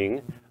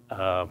being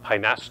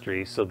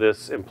pinastri, so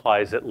this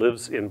implies it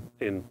lives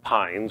in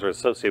pines or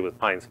associated with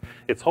pines.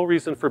 Its whole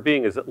reason for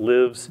being is it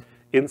lives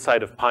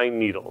inside of pine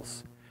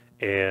needles.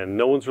 And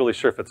no one's really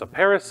sure if it's a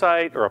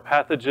parasite or a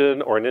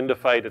pathogen or an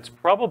endophyte. It's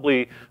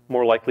probably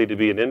more likely to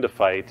be an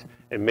endophyte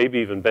and maybe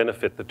even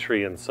benefit the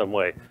tree in some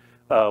way.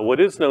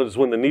 What is known is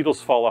when the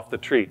needles fall off the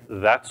tree,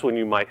 that's when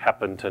you might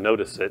happen to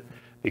notice it,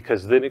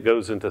 because then it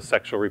goes into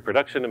sexual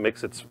reproduction and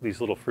makes these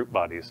little fruit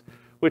bodies,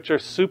 which are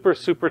super,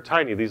 super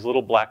tiny, these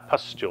little black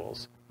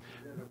pustules.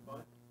 Is it a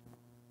bun?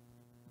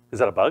 Is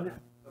that a bug?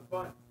 A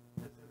bun.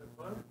 Is it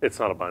a bun It's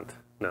not a bunt,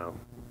 no.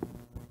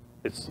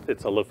 It's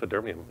a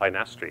Lophodermium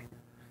binastri.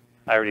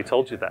 I already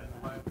told you that.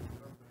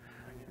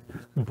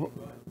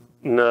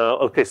 No,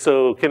 okay,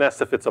 so Ken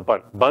asked if it's a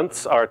bunt.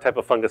 Bunts are a type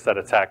of fungus that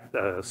attack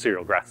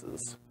cereal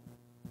grasses,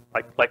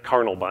 like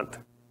carnal bunt.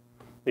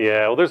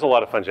 Yeah, well, there's a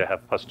lot of fungi that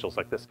have pustules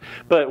like this.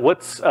 But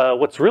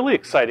what's really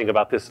exciting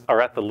about this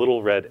are at the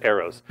little red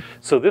arrows.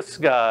 So this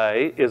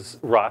guy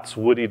rots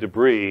woody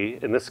debris,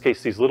 in this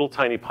case, these little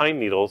tiny pine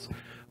needles,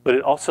 but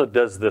it also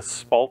does this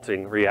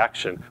spalting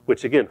reaction,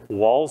 which again,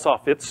 walls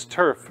off its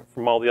turf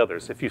from all the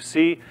others. If you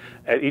see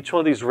at each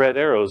one of these red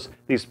arrows,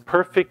 these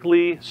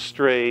perfectly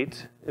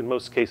straight, in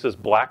most cases,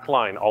 black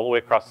line all the way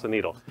across the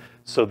needle.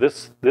 So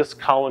this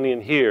colony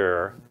in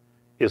here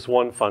is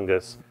one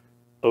fungus.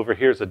 Over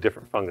here is a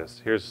different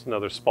fungus. Here's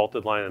another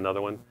spalted line,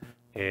 another one,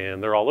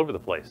 and they're all over the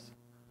place.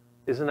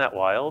 Isn't that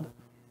wild?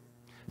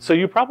 So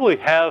you probably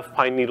have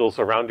pine needles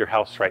around your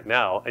house right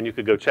now, and you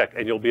could go check,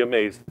 and you'll be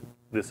amazed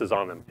this is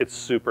on them. It's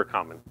super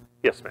common.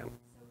 Yes, ma'am.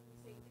 So when you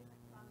say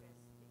different fungus,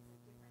 it's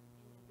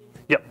a different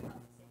individual. Yep. Of the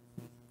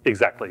same species.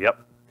 Exactly,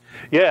 yep.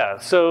 Yeah,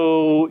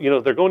 so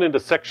they're going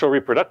into sexual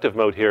reproductive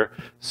mode here.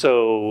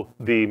 So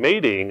the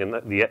mating and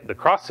the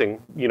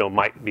crossing,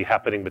 might be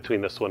happening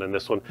between this one and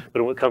this one.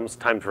 But when it comes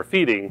time for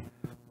feeding,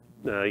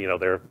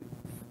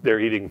 they're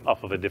eating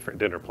off of a different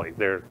dinner plate.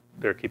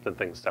 They're keeping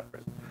things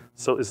separate.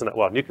 So isn't that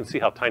wild? And you can see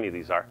how tiny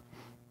these are.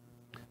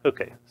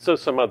 Okay, so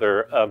some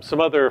other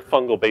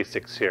fungal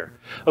basics here.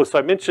 Oh, so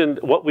I mentioned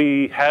what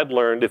we had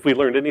learned, if we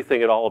learned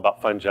anything at all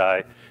about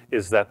fungi,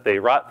 is that they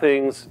rot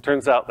things.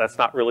 Turns out that's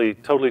not really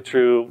totally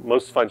true.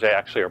 Most fungi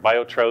actually are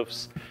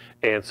biotrophs.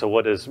 And so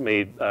what is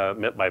meant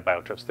by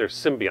biotrophs? They're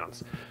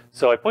symbionts.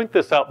 So I point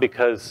this out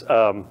because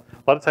a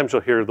lot of times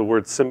you'll hear the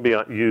word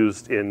symbiont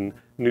used in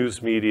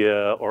news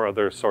media or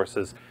other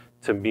sources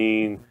to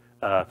mean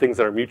things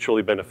that are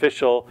mutually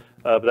beneficial,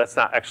 but that's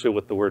not actually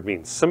what the word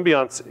means.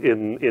 Symbionts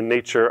in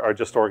nature are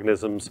just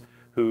organisms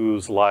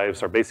whose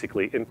lives are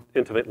basically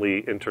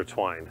intimately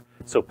intertwined.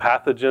 So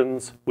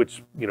pathogens,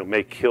 which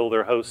may kill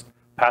their host,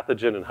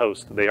 pathogen and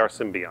host, they are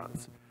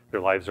symbionts.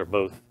 Their lives are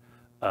both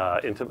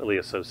intimately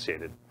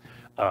associated.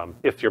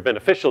 If you're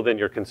beneficial, then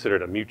you're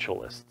considered a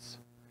mutualists.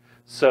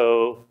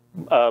 So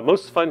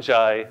most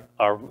fungi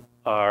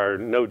are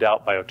no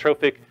doubt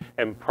biotrophic,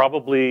 and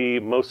probably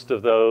most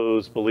of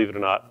those, believe it or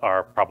not,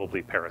 are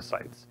probably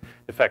parasites.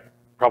 In fact,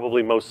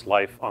 probably most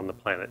life on the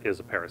planet is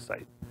a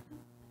parasite,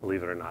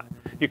 believe it or not.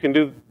 You can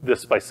do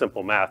this by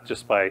simple math,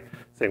 just by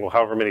saying, well,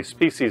 however many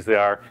species there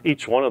are,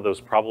 each one of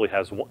those probably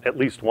has at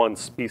least one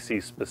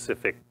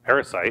species-specific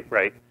parasite,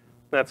 right?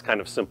 That's kind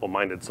of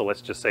simple-minded, so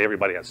let's just say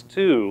everybody has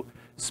two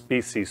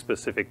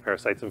species-specific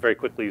parasites, and very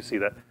quickly you see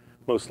that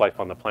most life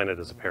on the planet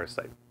is a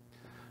parasite.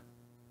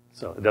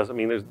 So it doesn't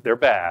mean they're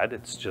bad,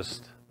 that's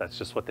just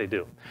what they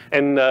do.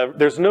 And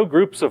there's no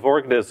groups of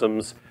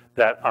organisms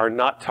that are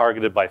not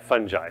targeted by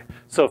fungi.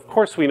 So of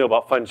course we know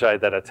about fungi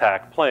that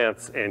attack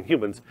plants and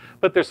humans,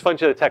 but there's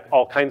fungi that attack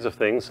all kinds of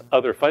things,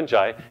 other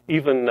fungi,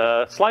 even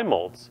slime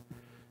molds.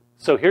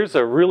 So here's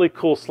a really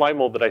cool slime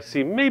mold that I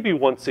see maybe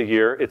once a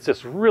year. It's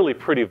this really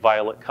pretty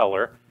violet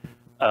color.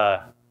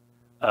 But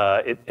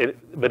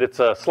it's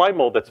a slime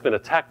mold that's been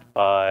attacked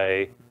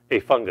by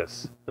a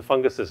fungus. The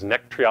fungus is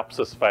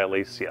Nectriopsis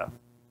violacea.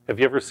 Have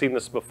you ever seen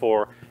this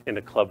before in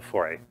a club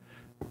foray?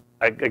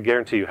 I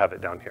guarantee you have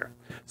it down here.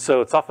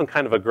 So it's often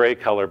kind of a gray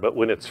color, but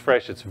when it's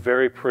fresh, it's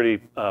very pretty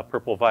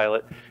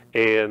purple-violet.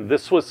 And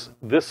this was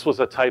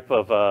a type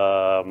of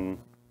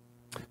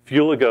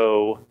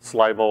Fuligo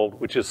slime mold,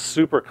 which is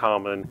super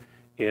common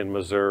in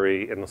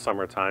Missouri in the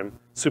summertime.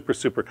 Super,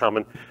 super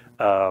common.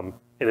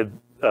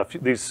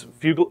 These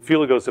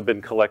Fuligos have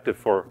been collected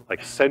for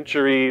like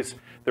centuries.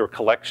 There were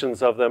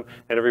collections of them,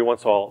 and every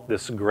once in a while,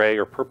 this gray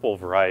or purple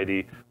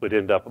variety would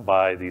end up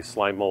by these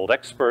slime mold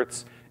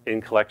experts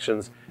in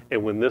collections.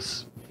 And when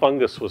this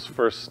fungus was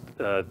first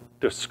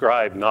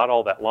described not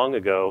all that long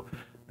ago,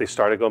 they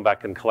started going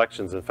back in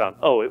collections and found,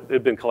 oh, it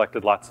had been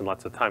collected lots and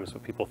lots of times,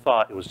 but people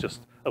thought it was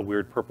just a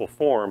weird purple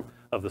form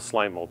of the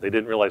slime mold. They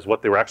didn't realize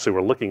what they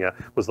were looking at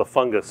was the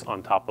fungus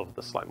on top of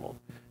the slime mold.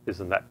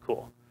 Isn't that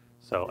cool?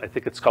 So I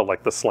think it's called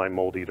like the slime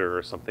mold eater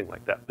or something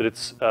like that, but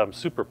it's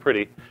super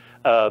pretty.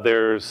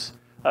 There's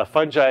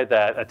fungi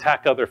that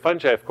attack other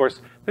fungi, of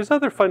course. There's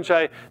other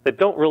fungi that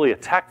don't really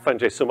attack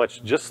fungi so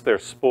much, just their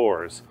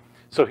spores.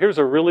 So here's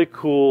a really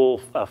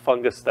cool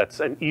fungus that's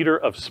an eater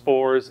of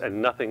spores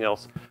and nothing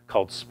else,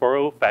 called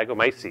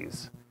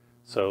Sporophagomyces.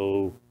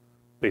 So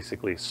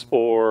basically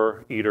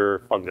spore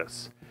eater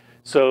fungus.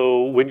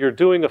 So when you're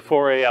doing a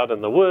foray out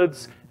in the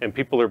woods and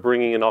people are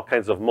bringing in all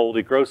kinds of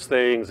moldy, gross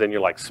things and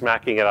you're like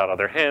smacking it out of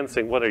their hands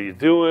saying, what are you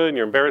doing?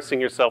 You're embarrassing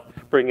yourself,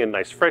 bring in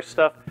nice fresh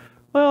stuff.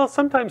 Well,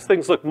 sometimes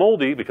things look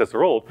moldy because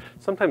they're old.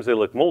 Sometimes they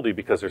look moldy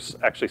because there's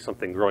actually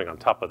something growing on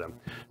top of them.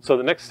 So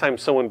the next time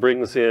someone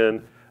brings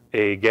in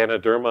a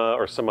Ganoderma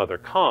or some other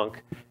conch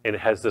and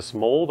it has this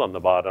mold on the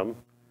bottom,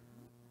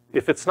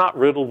 if it's not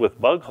riddled with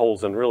bug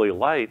holes and really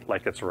light,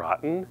 like it's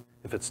rotten,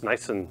 if it's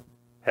nice and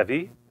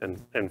heavy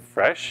and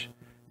fresh,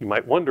 you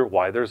might wonder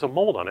why there's a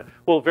mold on it.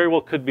 Well, it very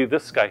well could be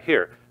this guy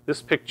here.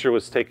 This picture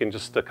was taken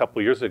just a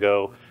couple years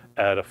ago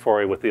at a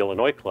foray with the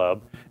Illinois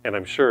Club, and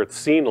I'm sure it's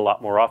seen a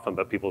lot more often,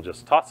 but people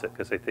just toss it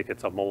because they think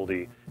it's a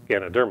moldy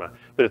Ganoderma.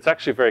 But it's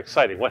actually very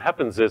exciting. What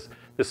happens is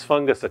this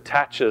fungus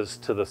attaches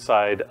to the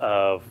side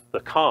of the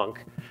conch,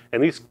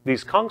 and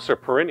these conchs are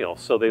perennial,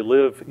 so they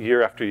live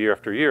year after year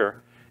after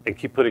year and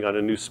keep putting on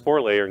a new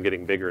spore layer and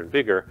getting bigger and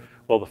bigger.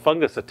 Well, the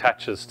fungus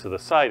attaches to the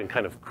side and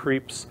kind of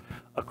creeps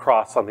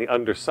across on the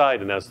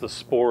underside, and as the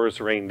spores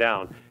rain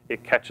down,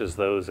 it catches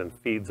those and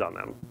feeds on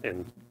them,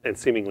 and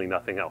seemingly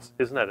nothing else.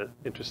 Isn't that an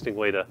interesting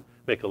way to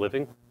make a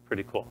living?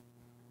 Pretty cool.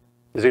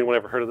 Has anyone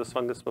ever heard of this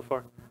fungus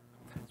before?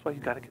 That's why you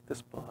got to get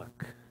this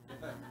book.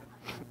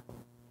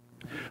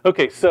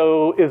 Okay,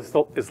 so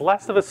is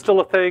Last of Us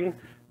still a thing?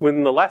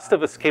 When The Last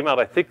of Us came out,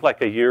 I think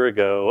like a year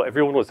ago,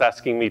 everyone was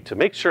asking me to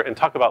make sure and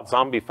talk about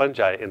zombie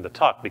fungi in the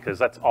talk because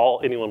that's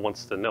all anyone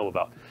wants to know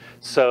about.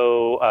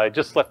 So I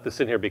just left this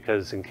in here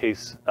because in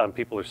case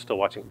people are still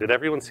watching. Did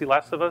everyone see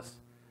Last of Us?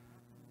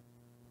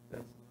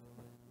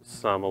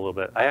 Some a little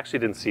bit. I actually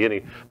didn't see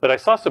any, but I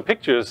saw some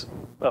pictures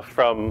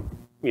from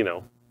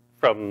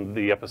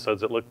the episodes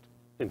that looked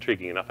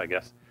intriguing enough, I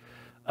guess.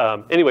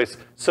 Anyways,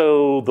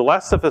 so The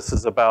Last of Us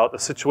is about a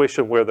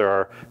situation where there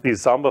are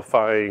these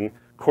zombifying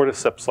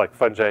cordyceps-like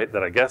fungi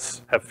that I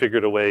guess have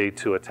figured a way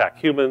to attack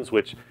humans,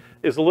 which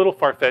is a little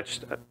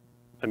far-fetched.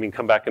 I mean,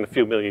 come back in a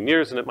few million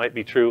years and it might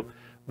be true,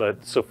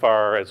 but so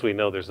far as we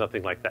know, there's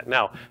nothing like that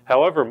now.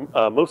 However,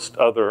 most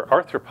other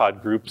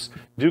arthropod groups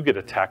do get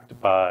attacked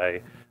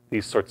by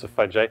these sorts of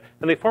fungi,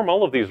 and they form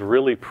all of these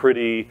really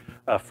pretty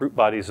fruit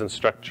bodies and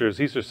structures.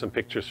 These are some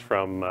pictures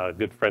from a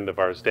good friend of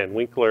ours, Dan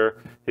Winkler,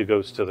 who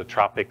goes to the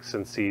tropics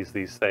and sees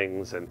these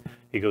things, and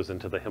he goes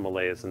into the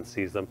Himalayas and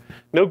sees them.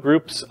 No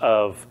groups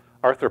of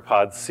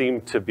arthropods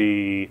seem to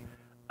be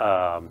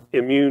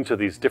immune to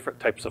these different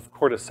types of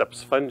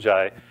cordyceps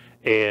fungi,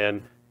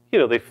 and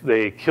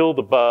they kill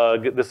the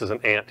bug. This is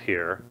an ant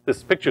here.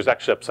 This picture's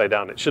actually upside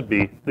down. It should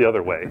be the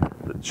other way.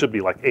 It should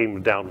be like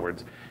aimed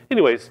downwards.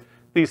 Anyways,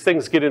 these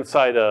things get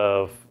inside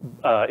of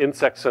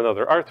insects and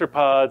other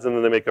arthropods, and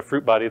then they make a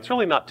fruit body. It's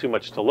really not too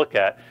much to look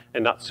at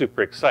and not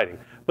super exciting.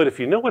 But if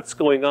you know what's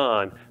going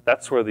on,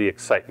 that's where the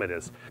excitement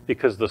is,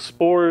 because the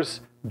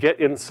spores get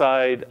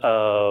inside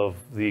of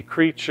the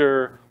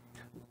creature,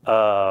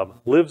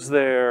 lives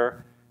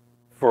there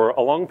for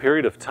a long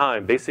period of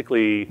time,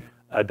 basically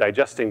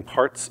digesting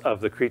parts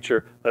of the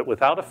creature, but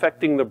without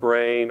affecting the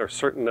brain or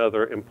certain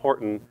other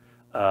important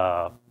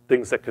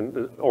things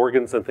that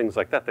organs and things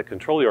like that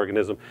control the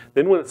organism.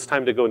 Then when it's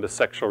time to go into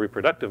sexual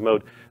reproductive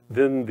mode,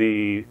 then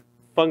the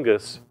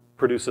fungus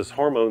produces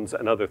hormones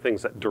and other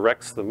things that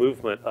directs the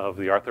movement of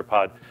the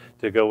arthropod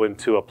to go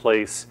into a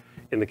place,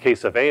 in the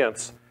case of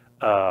ants,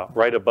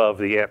 right above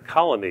the ant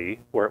colony,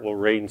 where it will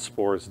rain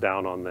spores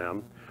down on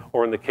them.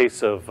 Or in the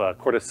case of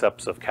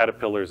cordyceps of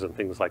caterpillars and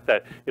things like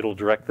that, it'll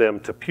direct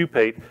them to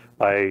pupate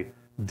by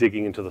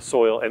digging into the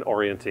soil and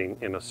orienting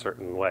in a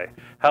certain way.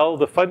 How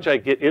the fungi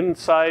get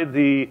inside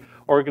the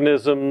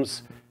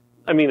organisms,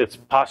 I mean, it's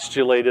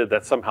postulated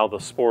that somehow the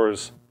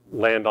spores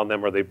land on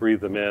them or they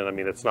breathe them in. I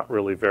mean, it's not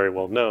really very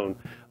well known.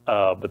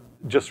 But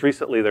just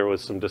recently there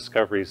was some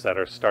discoveries that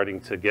are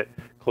starting to get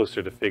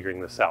closer to figuring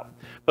this out.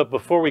 But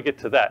before we get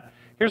to that,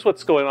 here's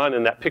what's going on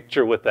in that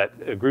picture with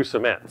that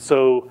gruesome ant.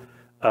 So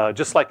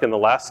just like in The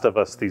Last of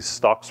Us, these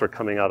stalks are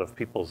coming out of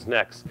people's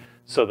necks.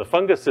 So the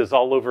fungus is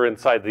all over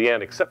inside the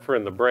ant except for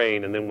in the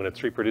brain, and then when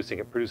it's reproducing,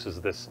 it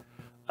produces this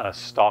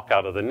stalk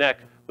out of the neck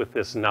with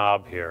this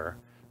knob here,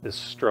 this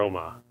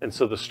stroma. And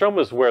so the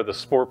stroma is where the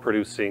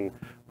spore-producing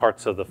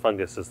parts of the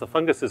fungus is. The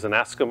fungus is an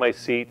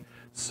ascomycete,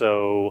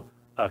 so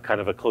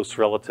kind of a close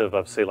relative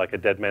of, say, like a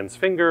dead man's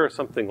finger or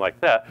something like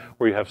that,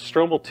 where you have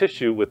stromal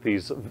tissue with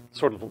these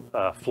sort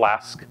of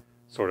flask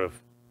sort of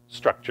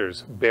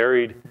structures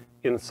buried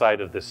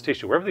inside of this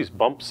tissue. Wherever these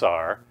bumps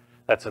are,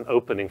 that's an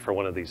opening for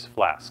one of these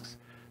flasks.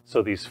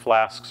 So these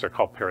flasks are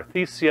called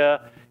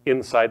perithecia.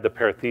 Inside the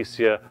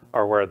perithecia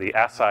are where the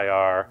asci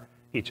are.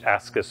 Each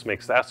ascus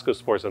makes the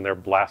ascospores, and they're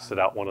blasted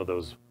out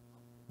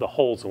the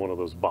holes in one of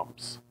those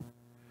bumps.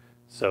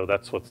 So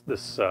that's what's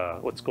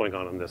going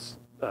on in this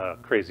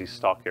crazy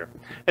stalk here.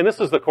 And this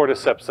is the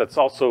cordyceps that's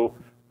also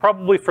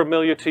probably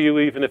familiar to you,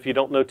 even if you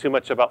don't know too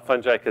much about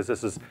fungi, because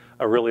this is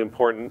a really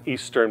important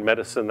Eastern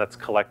medicine that's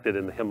collected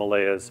in the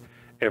Himalayas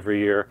every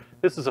year.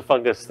 This is a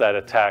fungus that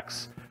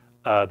attacks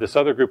this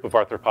other group of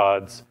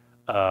arthropods,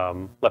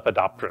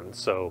 lepidopterans,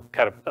 so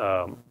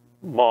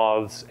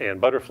moths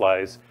and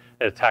butterflies.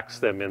 It attacks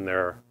them in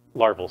their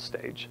larval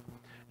stage.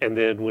 And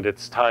then when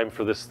it's time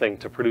for this thing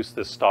to produce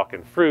this stalk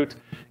and fruit,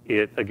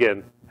 it,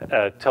 again,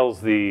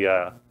 tells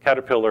the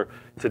caterpillar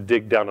to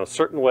dig down a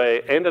certain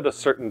way and at a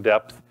certain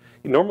depth.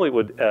 It normally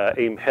would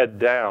aim head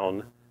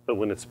down, but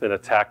when it's been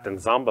attacked and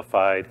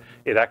zombified,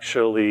 it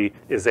actually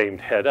is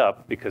aimed head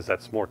up because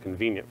that's more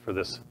convenient for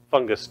this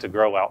fungus to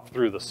grow out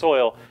through the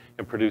soil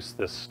and produce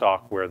this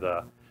stalk where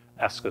the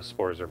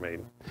ascospores are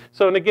made.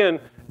 So, and again,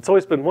 it's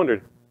always been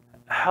wondered,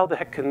 how the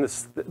heck can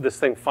this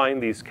thing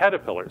find these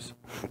caterpillars?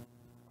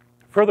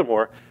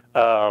 Furthermore,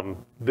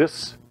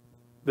 this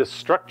this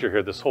structure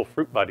here, this whole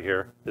fruit body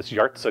here, this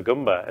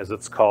Yartsagumba as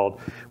it's called,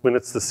 when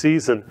it's the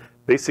season,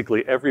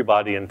 basically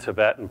everybody in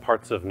Tibet and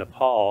parts of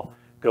Nepal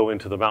go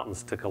into the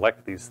mountains to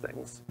collect these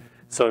things.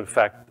 So in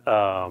fact,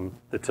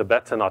 the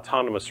Tibetan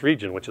Autonomous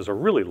Region, which is a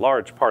really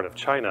large part of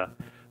China,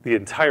 the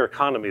entire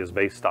economy is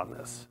based on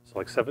this. So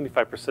like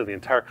 75% of the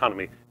entire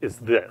economy is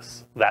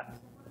that.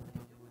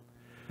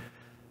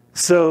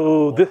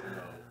 So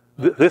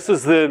this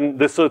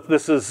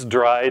is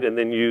dried and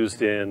then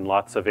used in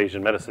lots of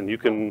Asian medicine. You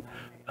can,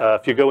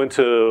 if you go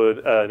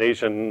into an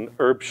Asian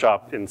herb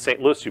shop in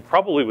St. Louis, you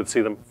probably would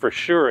see them for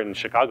sure. In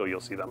Chicago, you'll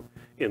see them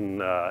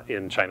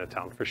in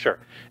Chinatown for sure.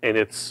 And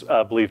it's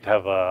believed to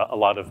have a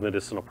lot of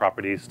medicinal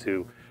properties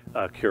to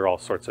cure all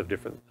sorts of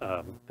different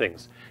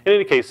things. In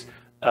any case,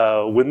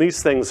 when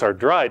these things are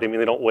dried, I mean,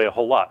 they don't weigh a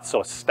whole lot.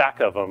 So a stack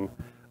of them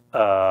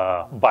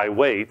by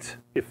weight,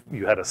 if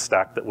you had a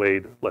stack that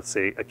weighed, let's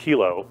say, a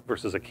kilo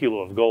versus a kilo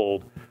of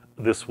gold,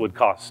 this would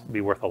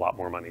be worth a lot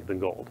more money than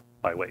gold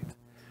by weight.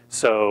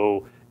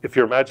 So if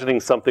you're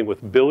imagining something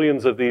with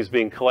billions of these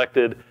being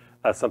collected,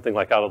 something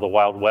like out of the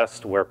Wild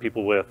West where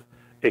people with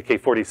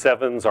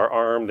AK-47s are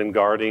armed and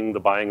guarding the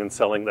buying and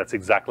selling, that's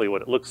exactly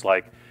what it looks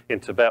like in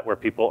Tibet, where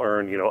people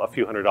earn, you know, a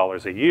few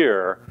 $100s a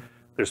year.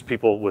 There's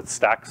people with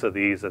stacks of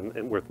these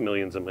and worth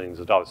millions and millions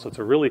of dollars. So it's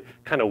a really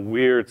kind of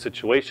weird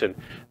situation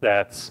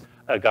that's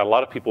got a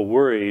lot of people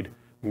worried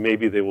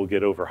maybe they will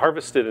get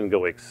over-harvested and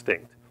go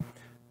extinct.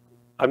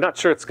 I'm not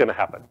sure it's going to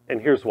happen,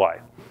 and here's why.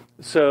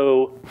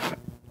 So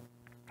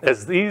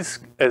as these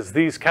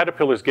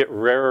caterpillars get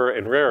rarer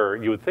and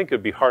rarer, you would think it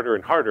would be harder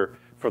and harder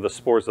for the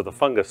spores of the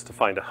fungus to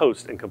find a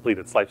host and complete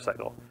its life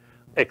cycle.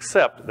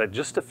 Except that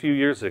just a few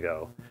years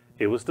ago,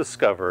 it was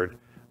discovered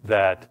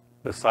that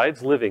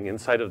besides living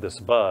inside of this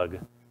bug,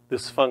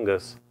 this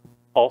fungus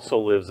also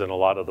lives in a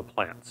lot of the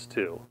plants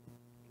too.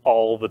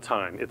 All the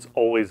time. It's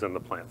always in the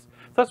plants.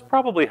 So that's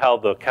probably how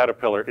the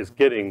caterpillar is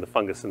getting the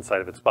fungus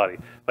inside of its body,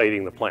 by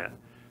eating the plant.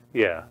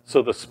 Yeah,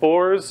 so the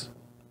spores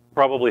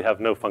probably have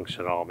no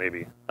function at all,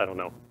 maybe. I don't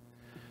know.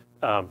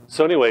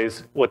 So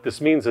anyways, what this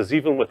means is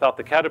even without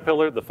the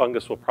caterpillar, the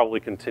fungus will probably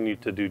continue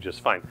to do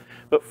just fine.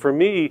 But for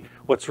me,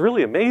 what's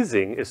really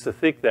amazing is to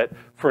think that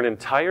for an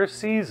entire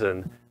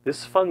season,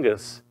 this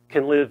fungus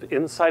can live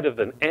inside of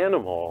an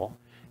animal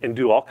and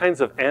do all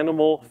kinds of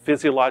animal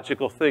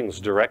physiological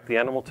things, direct the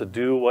animal to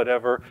do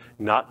whatever,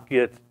 not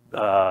get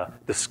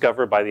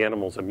discovered by the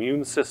animal's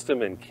immune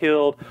system and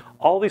killed,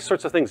 all these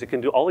sorts of things. It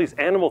can do all these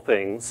animal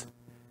things,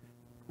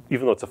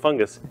 even though it's a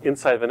fungus,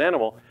 inside of an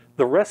animal.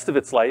 The rest of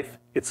its life,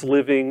 it's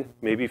living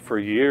maybe for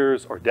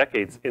years or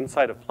decades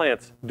inside of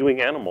plants doing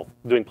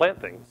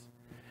plant things,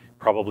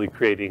 probably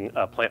creating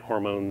plant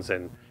hormones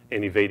and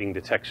evading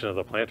detection of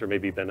the plant or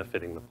maybe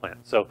benefiting the plant.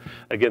 So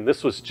again,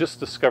 this was just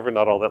discovered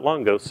not all that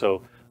long ago,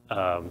 so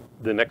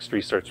the next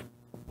research,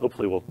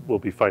 hopefully we'll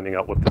be finding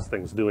out what this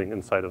thing's doing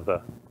inside of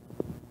the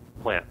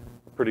plant.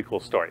 Pretty cool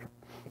story.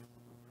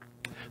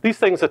 These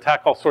things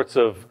attack all sorts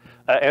of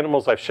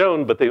animals I've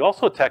shown, but they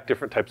also attack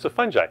different types of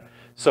fungi.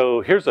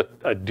 So here's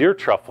a deer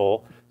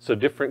truffle. So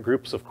different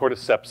groups of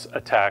cordyceps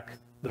attack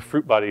the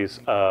fruit bodies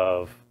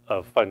of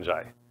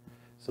fungi.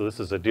 So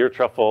this is a deer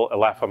truffle,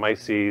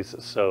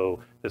 Elaphomyces. So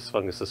this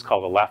fungus is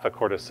called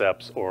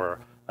Elaphocordyceps or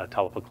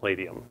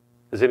Talipocladium.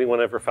 Has anyone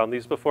ever found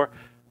these before?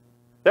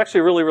 They're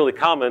actually really, really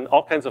common.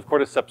 All kinds of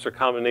cordyceps are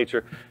common in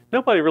nature.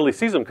 Nobody really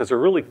sees them because they're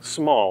really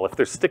small. If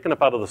they're sticking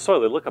up out of the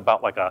soil, they look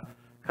about like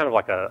kind of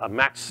like a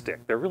matchstick.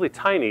 They're really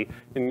tiny,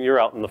 and you're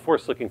out in the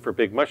forest looking for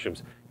big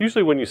mushrooms.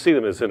 Usually when you see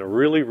them is in a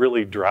really,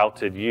 really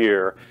droughted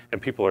year,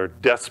 and people are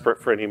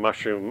desperate for any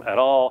mushroom at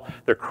all.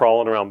 They're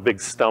crawling around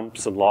big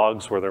stumps and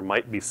logs where there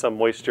might be some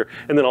moisture,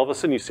 and then all of a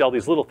sudden you see all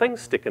these little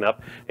things sticking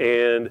up,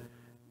 and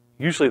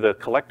usually the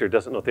collector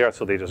doesn't know what they are,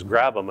 so they just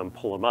grab them and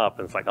pull them up,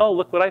 and it's like, oh,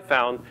 look what I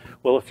found.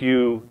 Well, if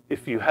you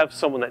have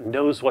someone that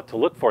knows what to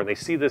look for, and they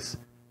see this,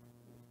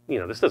 you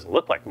know, this doesn't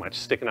look like much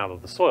sticking out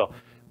of the soil,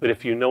 but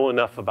if you know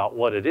enough about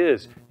what it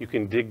is, you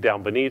can dig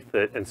down beneath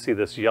it and see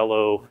this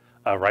yellow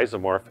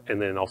rhizomorph, and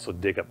then also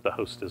dig up the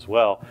host as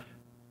well,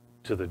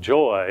 to the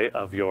joy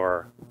of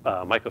your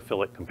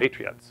mycophilic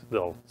compatriots.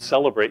 They'll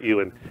celebrate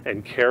you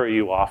and carry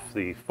you off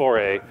the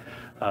foray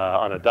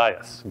on a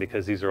dais,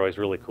 because these are always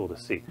really cool to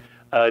see.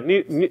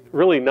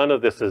 Really, none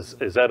of this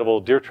is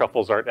edible. Deer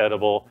truffles aren't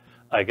edible.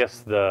 I guess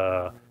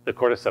the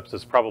cordyceps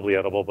is probably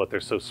edible, but they're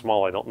so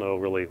small I don't know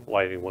really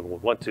why anyone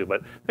would want to,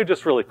 but they're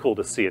just really cool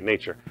to see in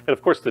nature. And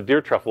of course the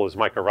deer truffle is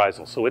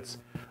mycorrhizal, so it's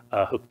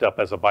hooked up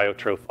as a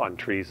biotroph on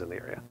trees in the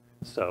area.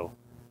 So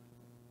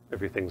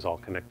everything's all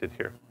connected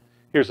here.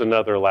 Here's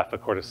another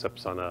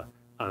Elaphocordyceps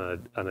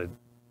on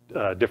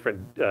a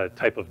different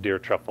type of deer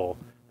truffle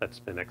that's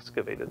been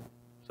excavated.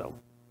 So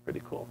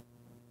pretty cool.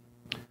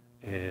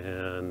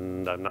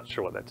 And I'm not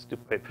sure what that's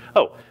duplicated.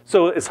 Oh,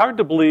 so it's hard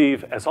to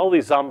believe, as all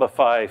these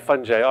zombify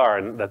fungi are,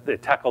 and that they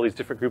attack all these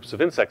different groups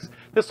of insects,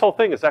 this whole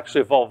thing has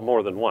actually evolved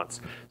more than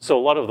once. So a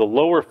lot of the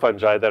lower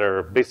fungi that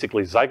are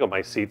basically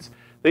zygomycetes,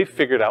 they've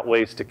figured out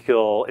ways to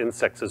kill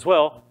insects as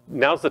well.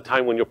 Now's the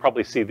time when you'll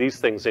probably see these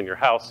things in your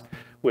house,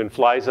 when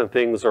flies and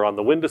things are on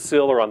the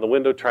windowsill or on the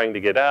window trying to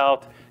get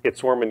out,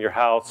 it's warm in your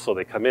house, so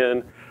they come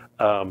in.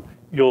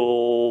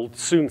 You'll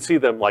soon see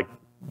them like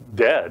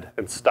dead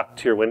and stuck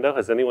to your window.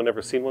 Has anyone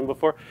ever seen one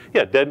before?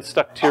 Yeah, dead and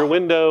stuck to your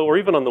window or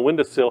even on the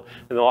windowsill,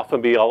 and there'll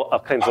often be all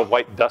kinds of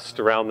white dust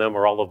around them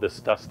or all of this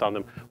dust on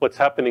them. What's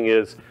happening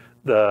is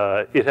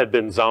it had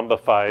been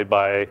zombified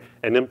by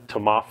an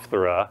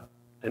Entomophthora,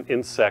 an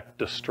insect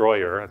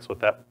destroyer. That's what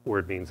that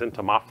word means,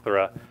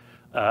 Entomophthora.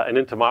 An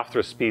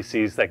Entomophthora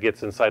species that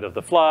gets inside of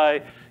the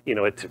fly. You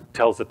know, it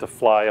tells it to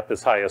fly up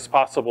as high as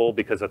possible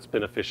because that's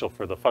beneficial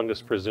for the fungus,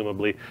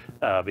 presumably,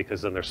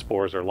 because then their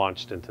spores are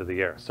launched into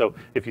the air. So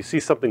if you see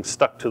something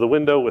stuck to the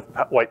window with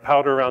white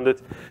powder around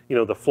it, you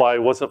know, the fly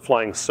wasn't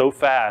flying so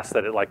fast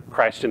that it like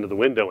crashed into the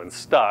window and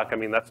stuck. I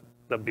mean,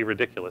 that'd be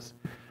ridiculous.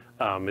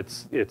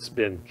 It's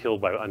been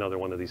killed by another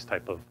one of these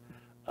type of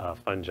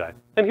fungi.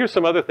 And here's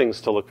some other things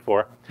to look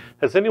for.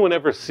 Has anyone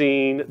ever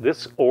seen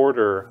this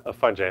order of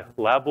fungi,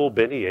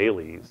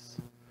 Labobeniales?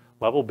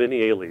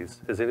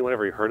 Labobeniales. Has anyone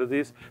ever heard of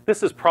these?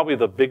 This is probably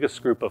the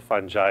biggest group of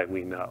fungi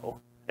we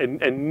know.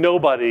 And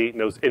nobody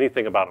knows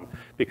anything about them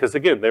because,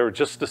 again, they were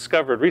just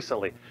discovered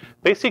recently.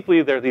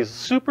 Basically, they're these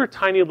super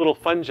tiny little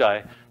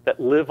fungi that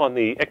live on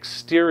the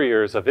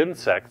exteriors of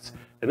insects.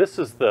 And this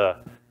is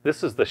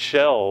the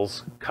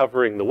shells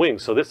covering the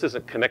wings. So this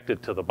isn't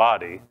connected to the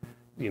body.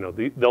 You know,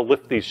 they'll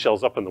lift these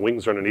shells up and the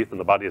wings are underneath and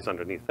the body is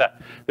underneath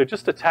that. They're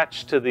just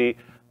attached to the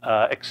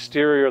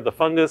exterior of the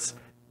fungus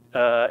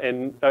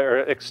or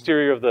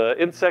exterior of the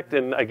insect,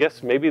 and I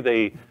guess maybe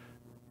they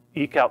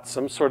eke out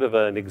some sort of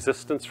an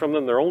existence from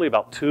them. They're only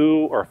about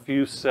 2 or a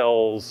few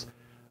cells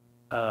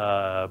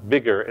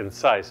bigger in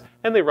size.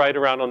 And they ride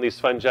around on these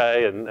fungi,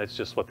 and that's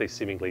just what they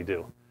seemingly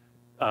do.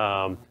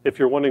 If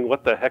you're wondering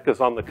what the heck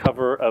is on the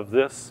cover of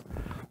this,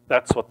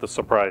 that's what the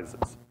surprise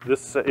is.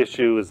 This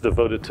issue is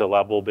devoted to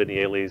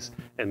Labobeniales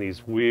and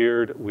these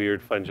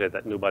weird fungi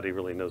that nobody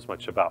really knows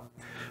much about.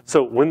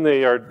 So when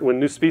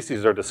new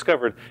species are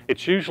discovered,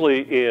 it's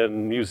usually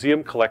in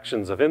museum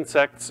collections of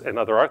insects and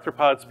other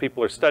arthropods.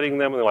 People are studying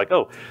them and they're like,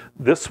 oh,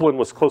 this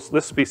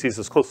species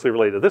is closely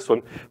related to this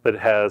one, but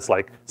it has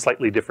like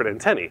slightly different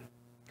antennae.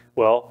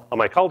 Well, a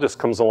mycologist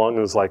comes along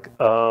and is like,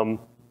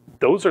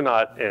 those are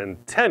not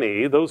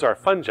antennae, those are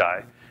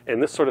fungi.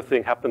 And this sort of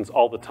thing happens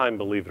all the time,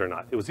 believe it or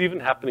not. It was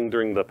even happening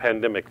during the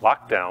pandemic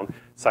lockdown.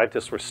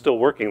 Scientists were still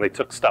working. They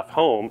took stuff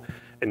home,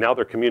 and now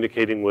they're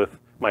communicating with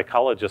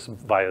mycologists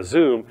via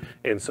Zoom.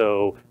 And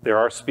so there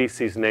are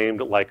species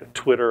named like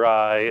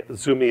Twitteri,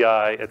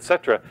 Zoomii, et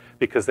cetera,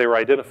 because they were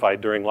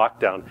identified during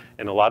lockdown.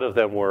 And a lot of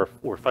them were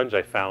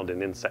fungi found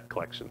in insect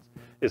collections.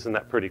 Isn't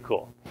that pretty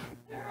cool?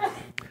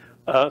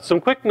 Some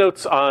quick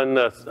notes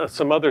on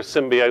some other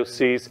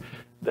symbioses.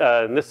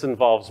 And this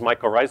involves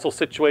mycorrhizal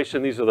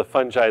situation. These are the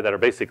fungi that are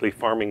basically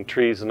farming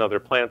trees and other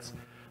plants.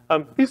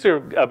 These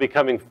are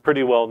becoming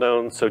pretty well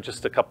known, so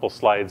just a couple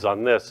slides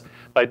on this.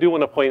 But I do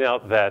want to point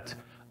out that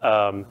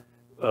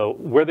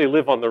where they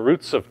live on the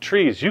roots of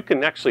trees, you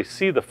can actually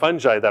see the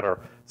fungi that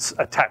are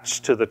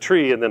attached to the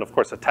tree and then, of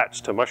course,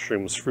 attached to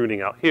mushrooms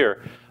fruiting out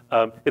here.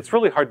 It's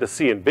really hard to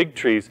see in big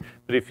trees,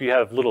 but if you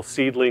have little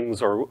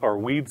seedlings or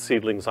weed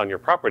seedlings on your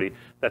property,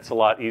 that's a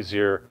lot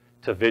easier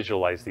to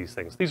visualize these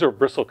things. These are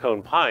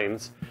bristlecone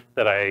pines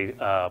that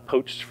I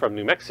poached from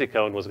New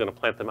Mexico and was going to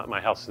plant them at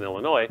my house in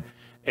Illinois.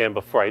 And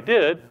before I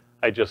did,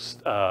 I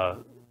just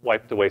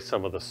wiped away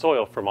some of the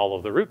soil from all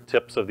of the root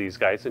tips of these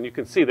guys. And you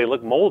can see they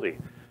look moldy.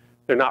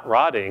 They're not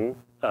rotting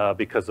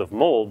because of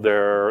mold.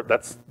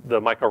 That's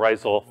the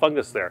mycorrhizal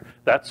fungus there.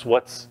 That's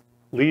what's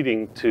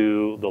leading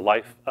to the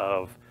life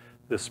of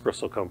this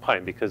bristlecone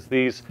pine, because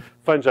these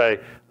fungi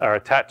are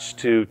attached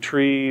to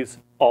trees.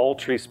 All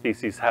tree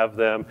species have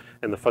them,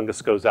 and the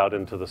fungus goes out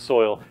into the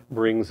soil,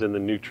 brings in the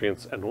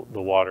nutrients and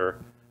the water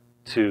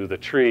to the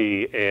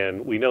tree.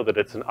 And we know that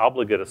it's an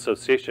obligate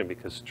association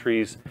because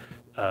trees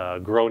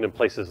grown in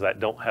places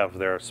that don't have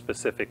their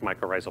specific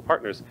mycorrhizal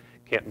partners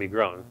can't be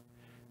grown.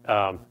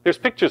 There's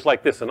pictures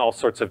like this in all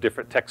sorts of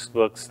different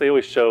textbooks. They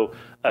always show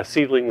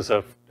seedlings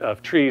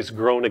of trees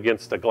grown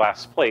against a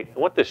glass plate. And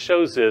what this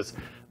shows is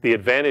the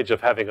advantage of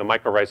having a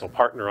mycorrhizal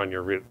partner on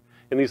your root.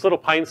 In these little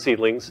pine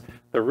seedlings,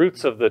 the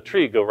roots of the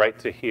tree go right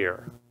to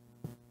here.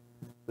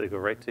 They go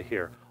right to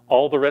here.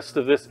 All the rest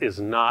of this is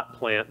not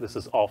plant. This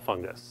is all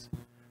fungus.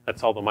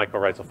 That's all the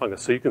mycorrhizal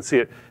fungus. So you can see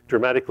it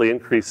dramatically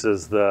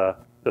increases the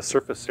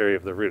surface area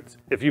of the roots.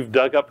 If you've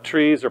dug up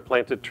trees or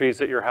planted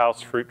trees at your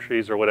house, fruit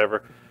trees or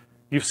whatever,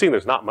 you've seen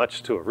there's not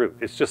much to a root.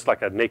 It's just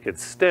like a naked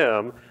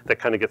stem that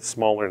kind of gets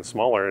smaller and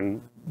smaller and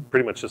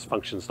pretty much just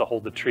functions to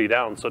hold the tree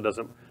down so it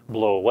doesn't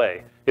blow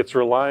away. It's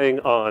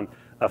relying on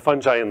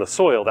fungi in the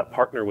soil that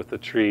partner with the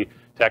tree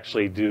to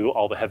actually do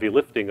all the heavy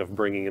lifting of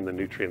bringing in the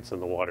nutrients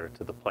and the water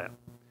to the plant.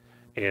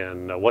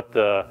 And what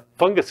the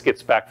fungus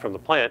gets back from the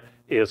plant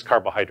is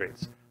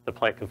carbohydrates. The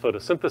plant can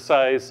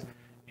photosynthesize,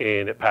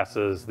 and it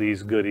passes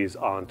these goodies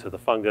on to the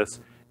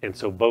fungus. And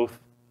so both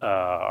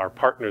are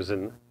partners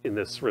in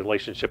this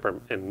relationship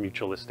and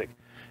mutualistic.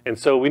 And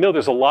so we know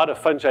there's a lot of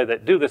fungi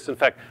that do this. In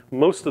fact,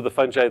 most of the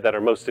fungi that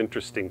are most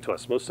interesting to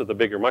us, most of the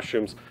bigger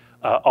mushrooms,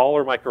 all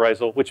are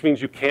mycorrhizal, which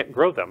means you can't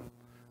grow them.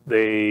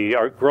 They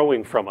are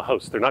growing from a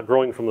host. They're not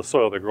growing from the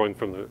soil, they're growing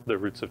from the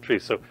roots of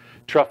trees. So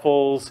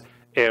truffles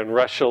and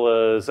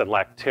russulas and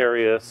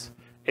lactarius,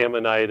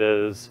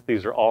 amanitas,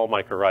 these are all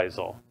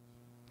mycorrhizal.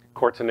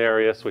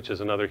 Cortinarius, which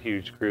is another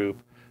huge group,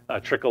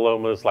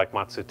 tricholomas like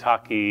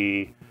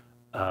matsutake,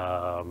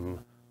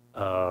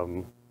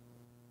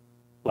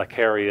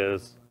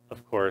 lacarias,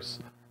 of course.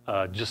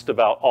 Just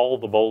about all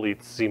the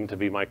boletes seem to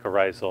be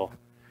mycorrhizal.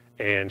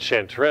 And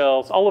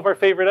chanterelles, all of our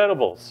favorite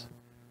edibles.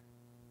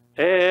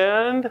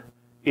 And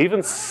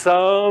even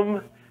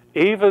some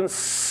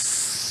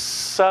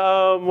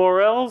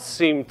morels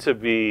seem to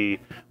be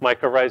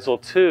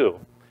mycorrhizal too.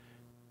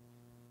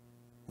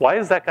 Why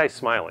is that guy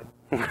smiling?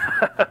 Because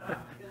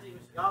he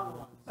was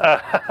young once.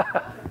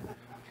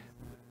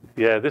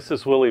 Yeah, this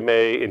is Willie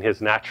May in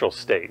his natural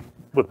state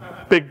with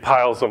big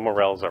piles of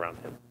morels around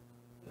him.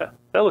 Yeah,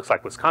 that looks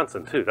like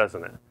Wisconsin too,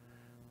 doesn't it?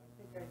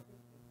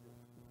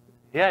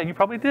 Yeah, you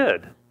probably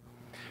did.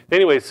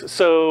 Anyways,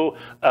 so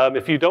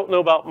if you don't know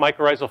about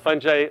mycorrhizal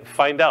fungi,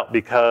 find out,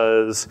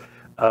 because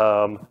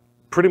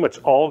pretty much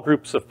all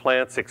groups of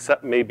plants,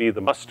 except maybe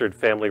the mustard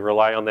family,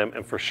 rely on them,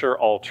 and for sure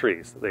all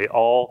trees. They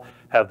all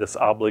have this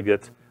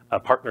obligate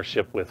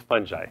partnership with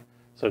fungi.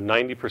 So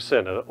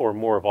 90% or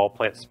more of all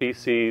plant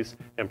species,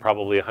 and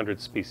probably 100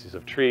 species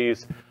of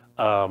trees.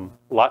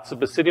 Lots of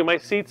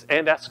basidiomycetes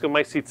and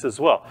ascomycetes as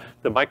well.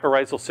 The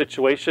mycorrhizal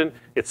situation,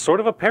 it's sort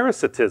of a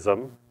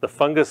parasitism. The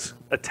fungus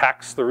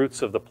attacks the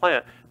roots of the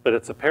plant, but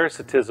it's a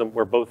parasitism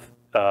where both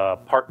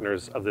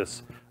partners of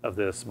this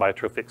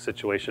biotrophic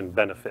situation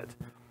benefit.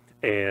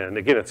 And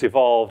again, it's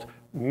evolved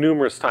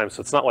numerous times.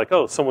 So it's not like,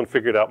 oh, someone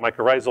figured out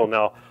mycorrhizal,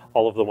 now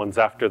all of the ones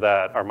after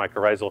that are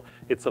mycorrhizal.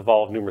 It's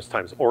evolved numerous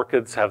times.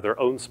 Orchids have their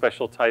own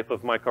special type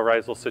of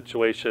mycorrhizal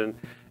situation,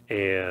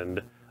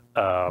 and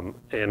on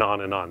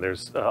and on.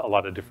 There's a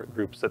lot of different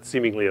groups that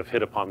seemingly have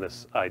hit upon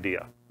this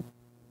idea.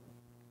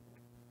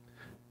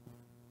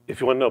 If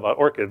you want to know about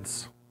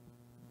orchids,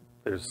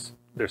 there's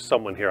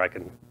someone here I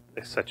can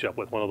set you up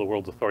with. One of the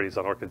world's authorities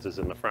on orchids is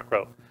in the front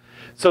row.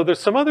 So there's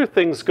some other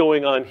things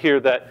going on here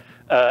that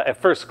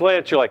at first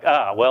glance you're like,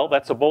 ah, well,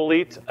 that's a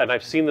bolete, and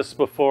I've seen this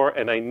before,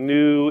 and I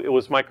knew it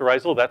was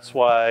mycorrhizal. That's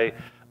why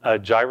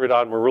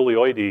Gyrodon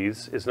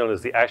merulioides is known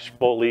as the ash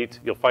bolete.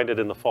 You'll find it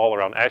in the fall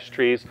around ash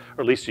trees,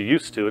 or at least you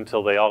used to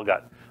until they all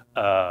got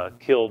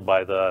killed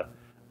by the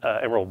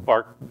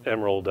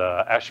emerald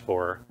ash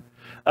borer.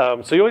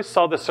 So you always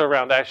saw this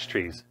around ash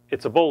trees.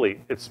 It's a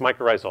bolete, it's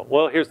mycorrhizal.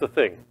 Well, here's the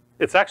thing.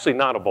 It's actually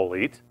not a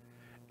bolete,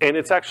 and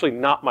it's actually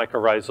not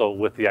mycorrhizal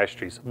with the ash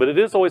trees, but it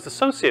is always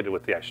associated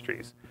with the ash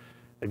trees.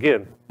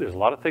 Again, there's a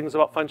lot of things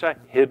about fungi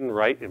hidden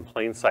right in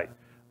plain sight.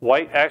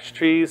 White ash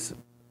trees,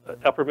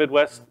 upper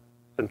Midwest,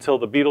 until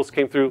the beetles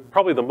came through,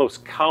 probably the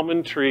most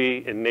common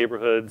tree in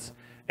neighborhoods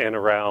and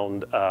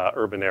around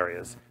urban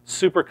areas.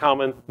 Super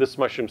common. This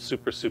mushroom's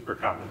super, super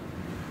common.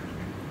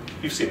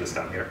 You've seen this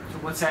down here. So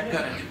what's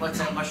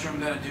that mushroom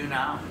gonna do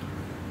now?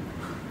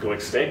 Go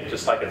extinct,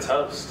 just like its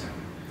host.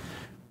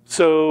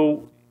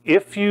 So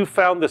if you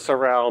found this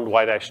around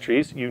white ash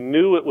trees, you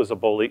knew it was a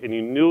bolete and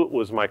you knew it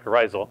was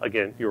mycorrhizal.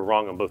 Again, you were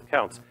wrong on both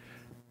counts.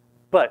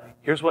 But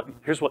here's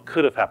what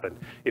could have happened.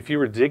 If you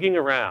were digging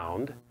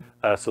around,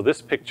 so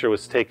this picture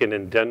was taken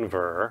in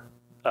Denver.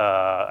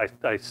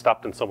 I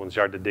stopped in someone's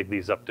yard to dig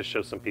these up to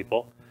show some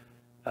people.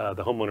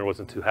 The homeowner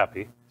wasn't too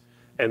happy.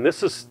 And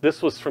this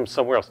was from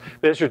somewhere else.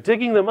 But as you're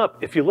digging them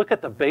up, if you look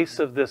at the base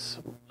of this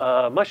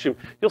mushroom,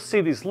 you'll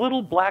see these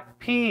little black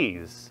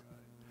peas.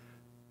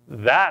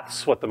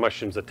 That's what the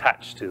mushroom's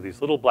attached to, these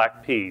little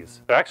black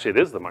peas. Actually, it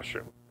is the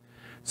mushroom.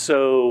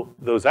 So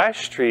those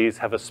ash trees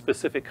have a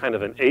specific kind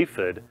of an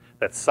aphid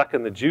that's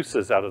sucking the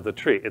juices out of the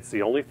tree. It's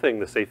the only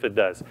thing this aphid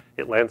does.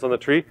 It lands on the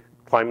tree,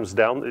 climbs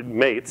down, it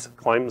mates,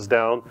 climbs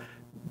down,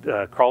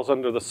 crawls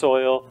under the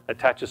soil,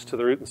 attaches to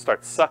the root and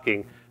starts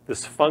sucking.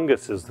 This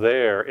fungus is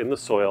there in the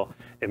soil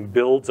and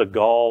builds a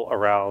gall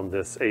around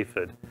this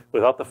aphid.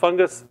 Without the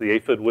fungus, the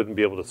aphid wouldn't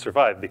be able to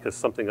survive because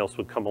something else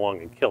would come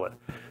along and kill it.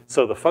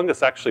 So the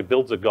fungus actually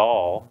builds a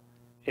gall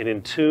and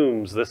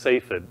entombs this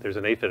aphid. There's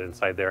an aphid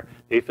inside there.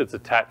 The aphid's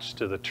attached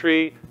to the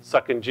tree,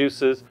 sucking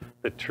juices.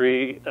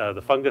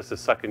 The fungus is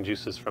sucking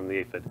juices from the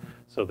aphid.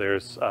 So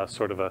there's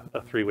sort of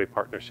a three-way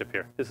partnership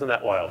here. Isn't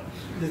that wild?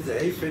 Did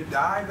the aphid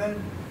die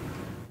then?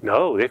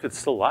 No, the aphid's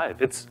still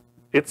alive.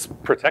 It's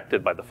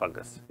protected by the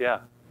fungus,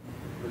 yeah.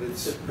 But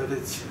it's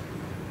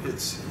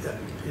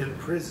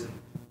imprisoned.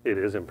 It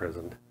is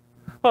imprisoned.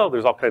 Well,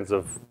 there's all kinds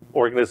of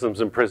organisms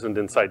imprisoned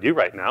inside you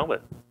right now,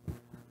 but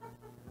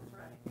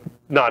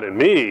not in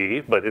me,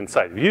 but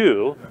inside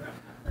you.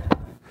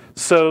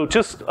 So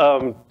just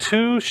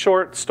two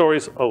short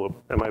stories. Oh,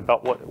 am I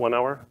about what, 1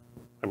 hour?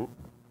 I'm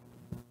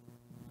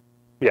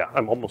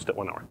almost at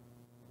 1 hour.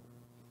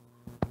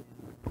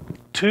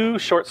 Two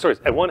short stories,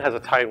 and one has a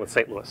tie-in with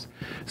St. Louis.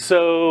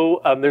 So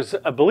there's,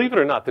 believe it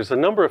or not, there's a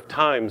number of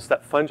times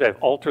that fungi have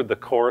altered the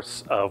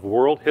course of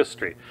world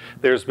history.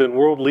 There's been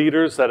world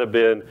leaders that have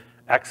been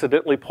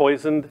accidentally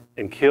poisoned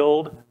and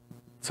killed,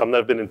 some that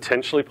have been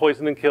intentionally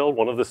poisoned and killed.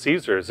 One of the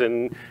Caesars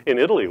in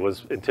Italy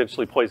was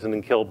intentionally poisoned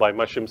and killed by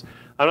mushrooms.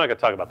 I'm not going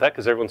to talk about that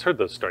because everyone's heard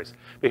those stories.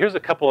 But here's a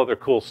couple other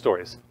cool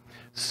stories.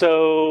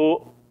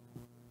 So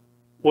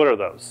what are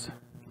those?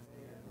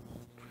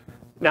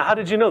 Now, how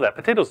did you know that?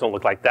 Potatoes don't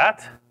look like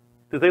that.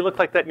 Do they look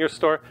like that in your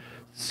store?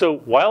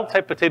 So wild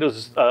type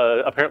potatoes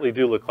apparently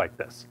do look like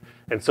this.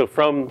 And so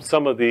from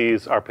some of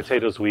these are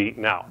potatoes we eat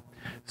now.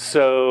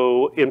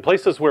 So in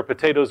places where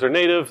potatoes are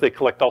native, they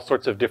collect all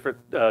sorts of different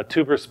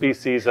tuber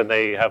species, and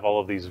they have all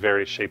of these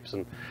various shapes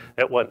and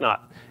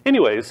whatnot.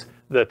 Anyways,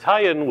 the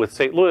tie-in with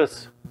St.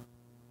 Louis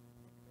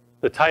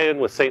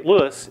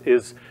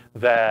is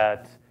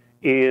that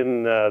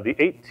in the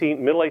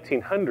middle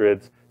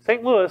 1800s,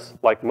 St. Louis,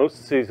 like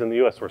most cities in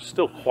the US, were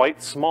still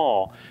quite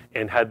small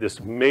and had this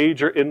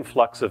major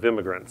influx of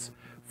immigrants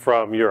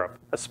from Europe,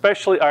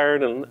 especially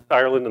Ireland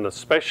and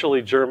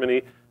especially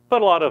Germany,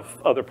 but a lot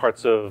of other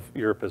parts of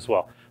Europe as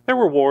well. There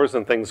were wars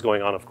and things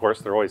going on, of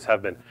course, there always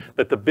have been.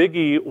 But the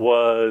biggie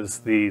was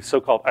the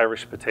so-called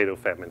Irish potato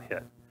famine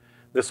hit.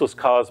 This was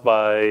caused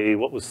by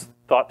what was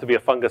thought to be a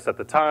fungus at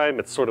the time.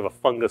 It's sort of a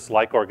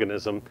fungus-like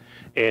organism,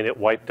 and it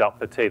wiped out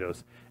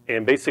potatoes.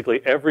 And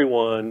basically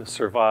everyone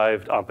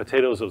survived on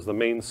potatoes. It was the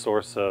main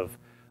source of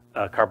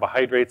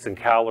carbohydrates and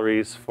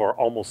calories for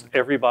almost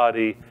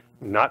everybody,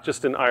 not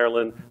just in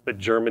Ireland, but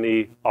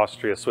Germany,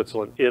 Austria,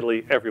 Switzerland,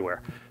 Italy,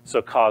 everywhere. So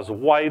it caused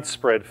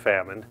widespread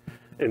famine.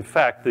 In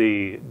fact,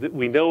 we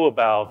know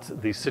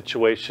about the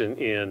situation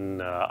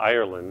in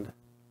Ireland.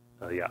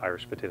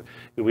 Irish potato.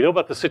 We know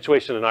about the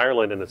situation in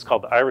Ireland, and it's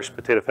called the Irish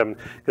potato famine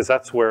because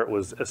that's where it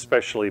was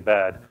especially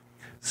bad.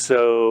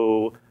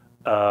 So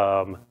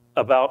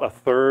about a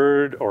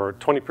third or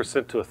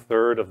 20% to a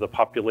third of the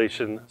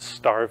population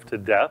starved to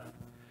death,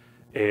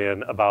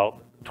 and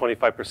about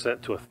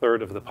 25% to a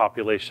third of the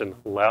population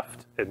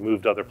left and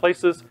moved other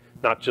places,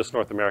 not just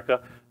North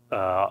America,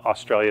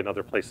 Australia and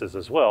other places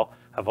as well,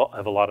 have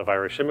a lot of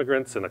Irish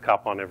immigrants and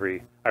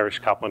Irish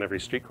cop on every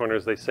street corner,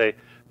 as they say,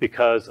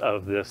 because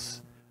of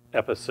this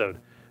episode.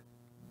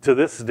 To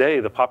this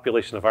day, the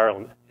population of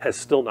Ireland has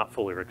still not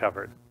fully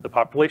recovered. The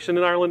population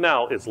in Ireland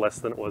now is less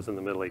than it was in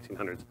the middle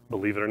 1800s,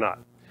 believe it or not.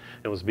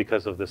 It was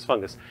because of this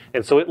fungus.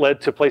 And so it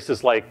led to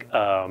places like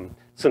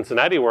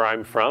Cincinnati, where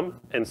I'm from,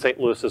 and St.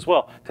 Louis as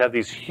well, to have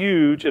these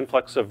huge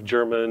influx of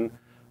German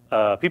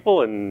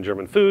people and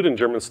German food and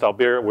German-style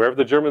beer. Wherever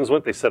the Germans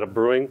went, they set up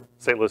brewing.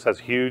 St. Louis has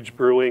huge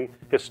brewing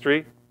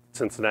history.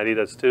 Cincinnati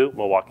does too,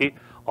 Milwaukee,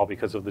 all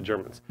because of the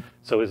Germans.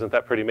 So isn't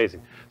that pretty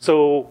amazing?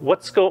 So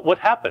what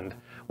happened?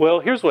 Well,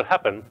 here's what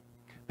happened.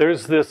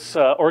 There's this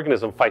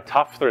organism,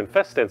 Phytophthora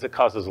infestans, that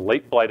causes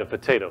late blight of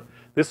potato.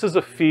 This is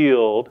a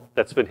field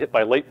that's been hit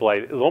by late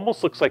blight. It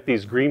almost looks like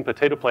these green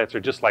potato plants are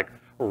just like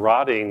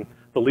rotting,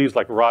 the leaves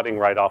like rotting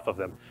right off of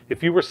them.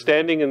 If you were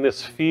standing in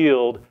this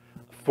field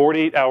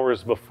 48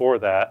 hours before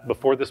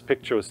this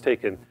picture was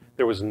taken,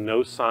 there was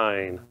no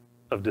sign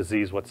of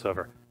disease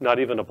whatsoever, not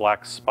even a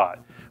black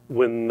spot.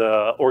 When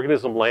the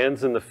organism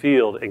lands in the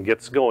field and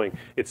gets going,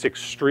 it's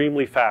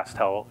extremely fast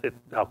how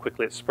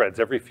quickly it spreads.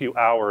 Every few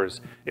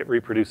hours, it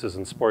reproduces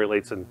and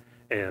sporulates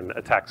and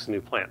attacks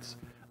new plants.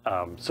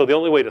 So the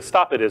only way to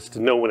stop it is to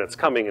know when it's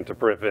coming and to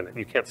prevent it.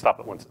 You can't stop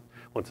it once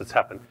it's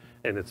happened.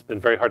 And it's been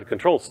very hard to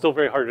control, still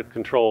very hard to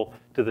control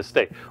to this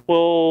day.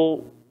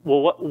 Well,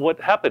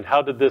 what happened?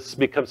 How did this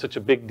become such a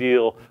big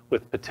deal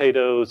with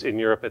potatoes in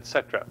Europe, et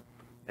cetera?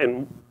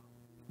 And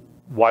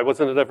why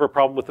wasn't it ever a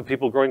problem with the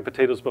people growing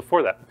potatoes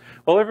before that?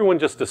 Well, everyone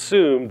just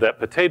assumed that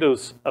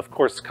potatoes, of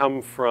course,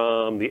 come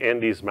from the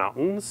Andes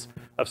Mountains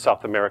of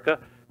South America,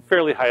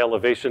 fairly high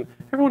elevation.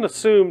 Everyone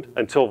assumed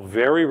until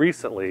very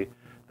recently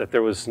that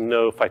there was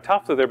no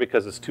Phytophthora there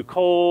because it's too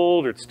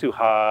cold or it's too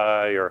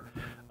high or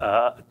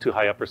too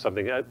high up or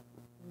something.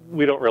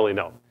 We don't really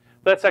know.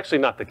 That's actually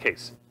not the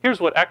case.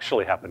 Here's what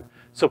actually happened.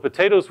 So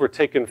potatoes were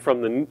taken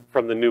from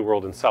the New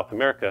World in South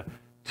America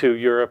to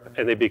Europe,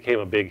 and they became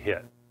a big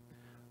hit.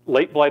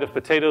 Late blight of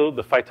potato,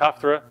 the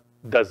Phytophthora,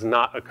 does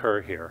not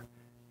occur here.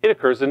 It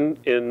occurs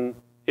in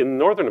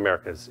Northern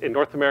Americas, in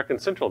North America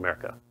and Central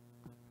America.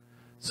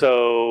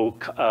 So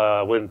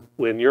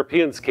when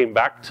Europeans came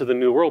back to the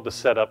New World to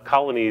set up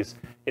colonies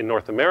in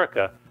North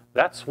America,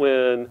 that's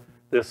when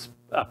this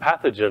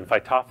pathogen,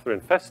 Phytophthora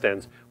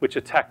infestans, which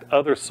attacked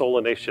other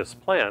solanaceous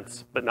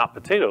plants, but not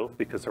potato,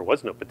 because there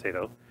was no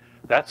potato,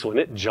 that's when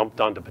it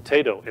jumped onto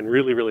potato and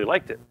really, really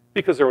liked it,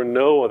 because there were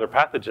no other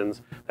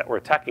pathogens that were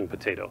attacking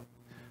potato.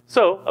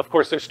 So, of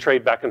course, there's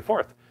trade back and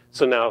forth.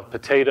 So now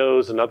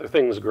potatoes and other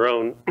things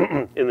grown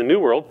in the New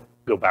World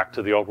go back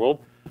to the Old World.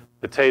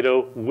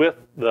 Potato with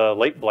the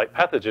late blight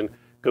pathogen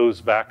goes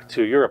back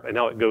to Europe, and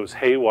now it goes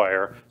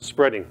haywire,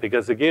 spreading,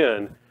 because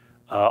again,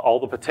 all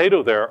the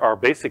potato there are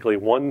basically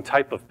one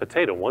type of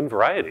potato, one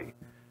variety,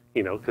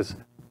 you know, because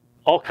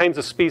all kinds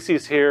of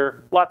species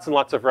here, lots and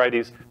lots of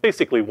varieties,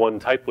 basically one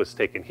type was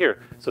taken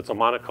here, so it's a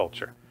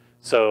monoculture.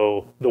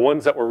 So the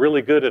ones that were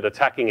really good at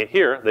attacking it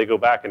here, they go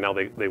back and now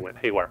they went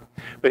haywire.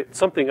 But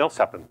something else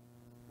happened.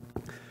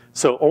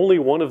 So only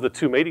one of the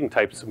two mating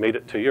types made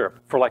it to Europe.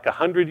 For like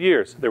 100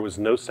 years, there was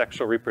no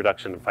sexual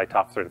reproduction in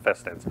Phytophthora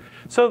infestans.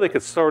 So they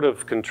could sort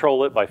of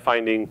control it by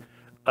finding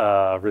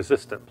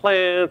resistant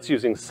plants,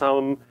 using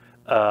some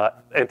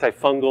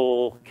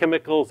antifungal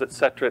chemicals, et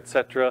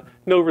cetera,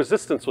 No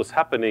resistance was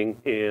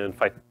happening in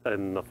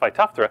the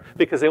Phytophthora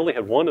because they only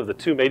had one of the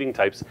two mating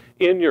types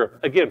in Europe,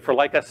 again, for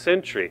like a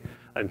century,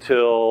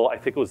 until I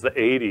think it was the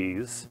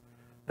 80s.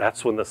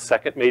 That's when the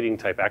second mating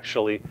type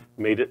actually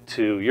made it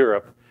to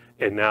Europe,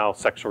 and now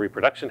sexual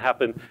reproduction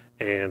happened,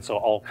 and so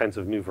all kinds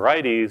of new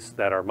varieties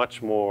that are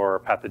much more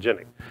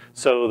pathogenic.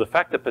 So the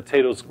fact that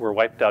potatoes were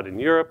wiped out in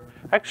Europe,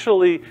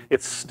 actually,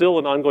 it's still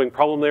an ongoing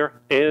problem there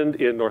and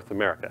in North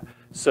America.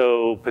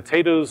 So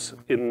potatoes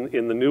in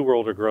the New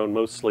World are grown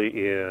mostly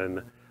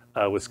in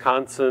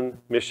Wisconsin,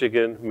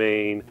 Michigan,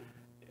 Maine,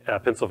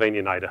 Pennsylvania,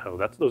 and Idaho.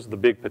 Those are the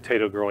big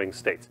potato growing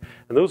states.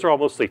 And those are all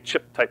mostly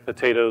chip type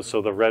potatoes,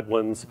 so the red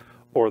ones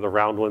or the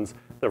round ones.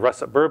 The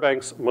russet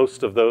Burbanks,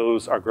 most of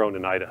those are grown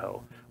in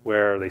Idaho,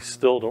 where they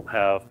still don't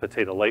have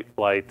potato late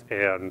blight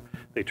and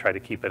they try to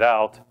keep it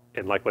out.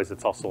 And likewise,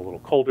 it's also a little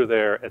colder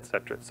there, et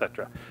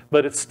cetera.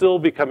 But it's still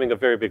becoming a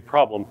very big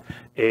problem,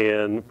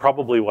 and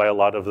probably why a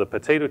lot of the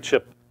potato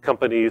chip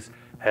companies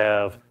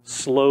have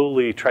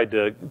slowly tried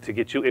to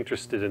get you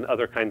interested in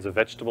other kinds of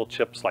vegetable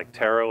chips like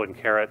taro and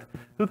carrot.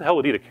 Who the hell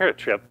would eat a carrot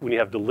chip when you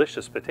have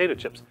delicious potato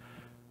chips?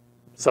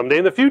 Someday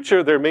in the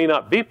future, there may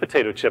not be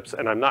potato chips,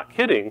 and I'm not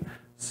kidding.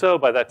 So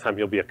by that time,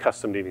 you'll be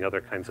accustomed to eating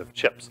other kinds of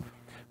chips.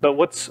 But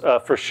what's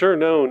for sure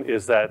known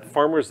is that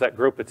farmers that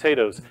grow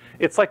potatoes,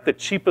 it's like the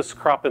cheapest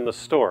crop in the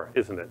store,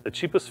 isn't it? The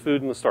cheapest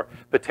food in the store.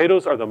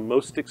 Potatoes are the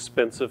most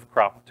expensive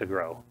crop to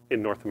grow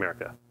in North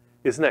America.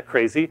 Isn't that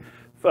crazy?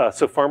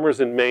 So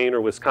farmers in Maine or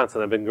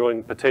Wisconsin have been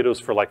growing potatoes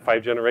for like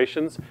 5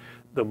 generations.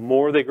 The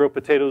more they grow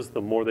potatoes,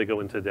 the more they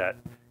go into debt,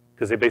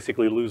 because they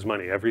basically lose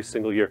money every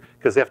single year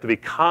because they have to be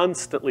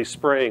constantly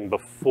spraying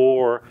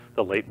before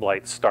the late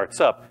blight starts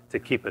up to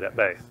keep it at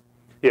bay.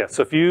 Yeah,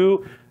 so if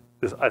you,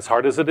 as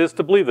hard as it is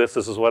to believe this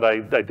is what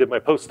I did my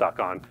postdoc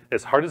on,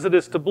 as hard as it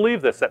is to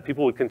believe this, that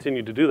people would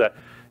continue to do that,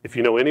 if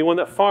you know anyone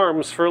that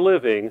farms for a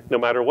living, no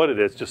matter what it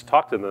is, just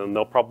talk to them,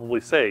 they'll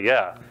probably say,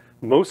 yeah,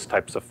 most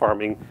types of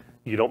farming,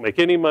 you don't make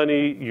any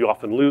money, you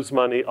often lose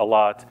money a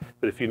lot,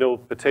 but if you know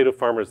potato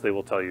farmers, they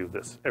will tell you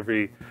this.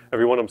 Every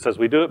one of them says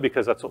we do it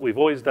because that's what we've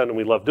always done and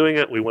we love doing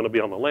it, we want to be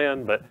on the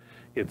land, but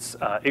it's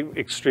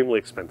extremely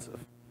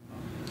expensive.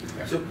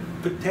 So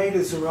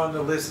potatoes are on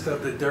the list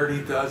of the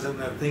dirty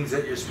dozen of things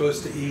that you're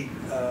supposed to eat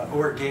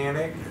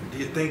organic. Do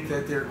you think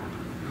that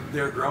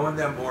they're growing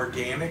them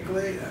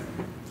organically?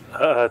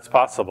 It's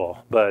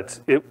possible, but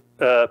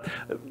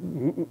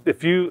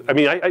if you,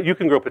 you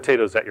can grow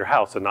potatoes at your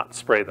house and not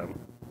spray them.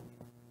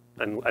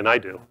 And I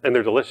do, and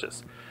they're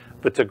delicious.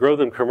 But to grow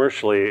them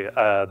commercially,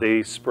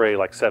 they spray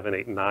like 7,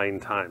 8, 9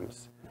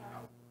 times.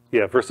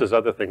 Yeah, versus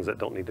other things that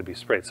don't need to be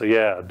sprayed. So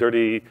yeah,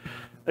 dirty,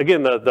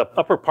 again, the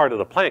upper part of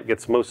the plant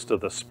gets most of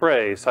the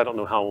spray, so I don't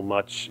know how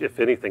much, if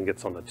anything,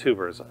 gets on the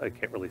tubers. I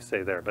can't really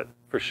say there, but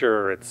for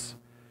sure it's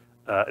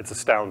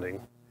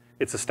astounding.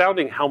 It's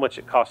astounding how much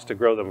it costs to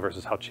grow them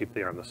versus how cheap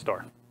they are in the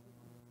store.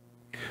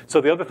 So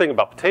the other thing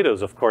about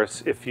potatoes, of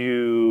course, if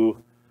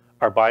you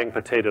are buying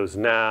potatoes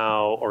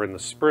now or in the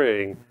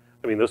spring,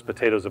 those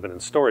potatoes have been in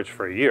storage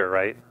for a year,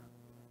 right?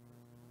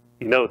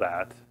 You know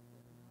that.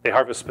 They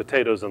harvest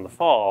potatoes in the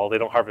fall. They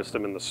don't harvest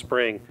them in the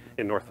spring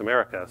in North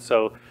America.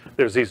 So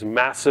there's these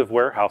massive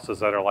warehouses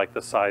that are like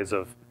the size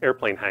of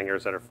airplane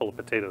hangars that are full of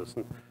potatoes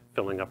and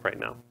filling up right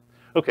now.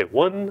 Okay,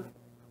 one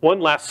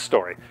last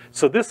story.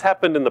 So this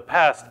happened in the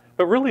past,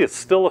 but really it's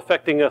still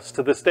affecting us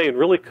to this day and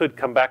really could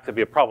come back to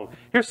be a problem.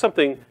 Here's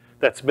something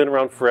that's been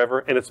around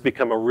forever, and it's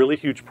become a really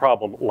huge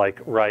problem, like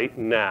right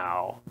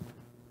now.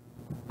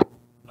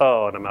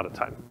 Oh, and I'm out of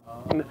time.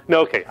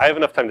 No, okay, I have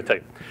enough time to tell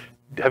you.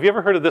 Have you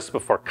ever heard of this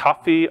before?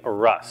 Coffee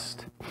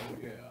rust.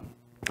 Yeah.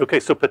 Okay,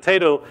 so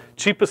potato,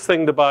 cheapest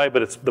thing to buy,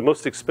 but it's the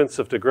most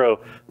expensive to grow.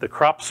 The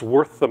crops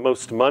worth the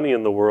most money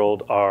in the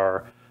world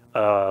are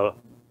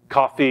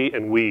coffee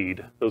and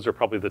weed. Those are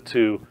probably the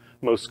two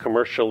most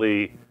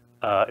commercially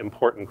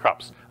important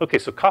crops. Okay,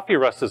 so coffee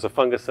rust is a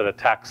fungus that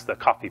attacks the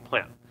coffee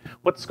plant.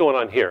 What's going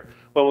on here?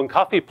 Well, when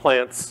coffee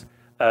plants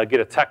get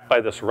attacked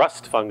by this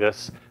rust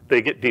fungus,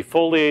 they get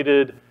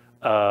defoliated,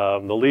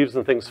 the leaves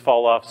and things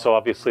fall off, so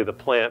obviously the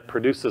plant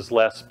produces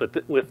less,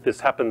 but if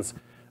this happens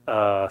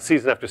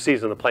season after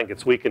season, the plant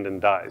gets weakened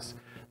and dies.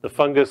 The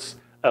fungus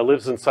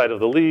lives inside of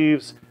the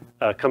leaves,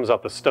 comes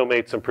out the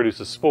stomates and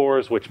produces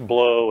spores, which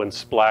blow and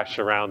splash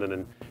around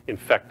and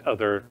infect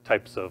other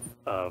types of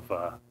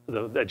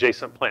the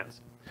adjacent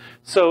plants.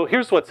 So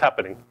here's what's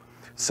happening.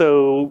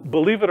 So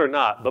believe it or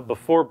not, but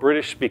before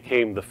British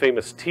became the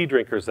famous tea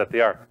drinkers that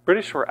they are,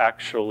 British were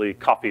actually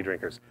coffee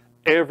drinkers.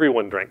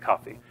 Everyone drank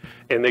coffee.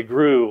 And they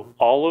grew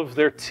all of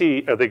their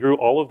tea, they grew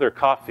all of their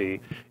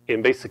coffee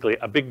in basically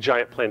a big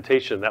giant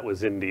plantation that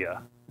was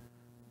India.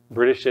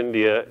 British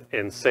India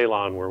and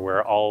Ceylon were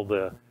where all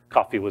the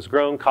coffee was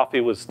grown.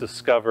 Coffee was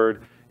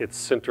discovered Its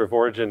center of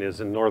origin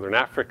is in northern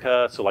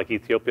Africa, so like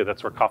Ethiopia,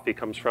 that's where coffee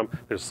comes from.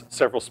 There's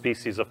several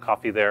species of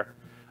coffee there.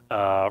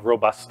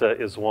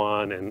 Robusta is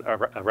one, and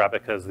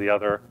Arabica is the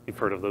other. You've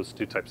heard of those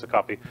two types of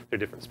coffee. They're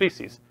different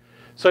species.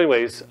 So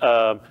anyways,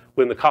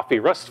 when the coffee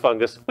rust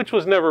fungus, which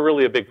was never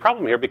really a big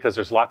problem here because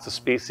there's lots of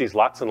species,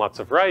 lots and lots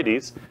of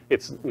varieties,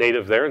 it's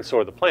native there and so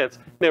are the plants,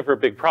 never a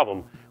big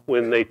problem.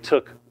 When they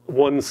took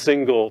one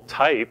single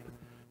type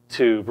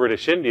to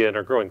British India and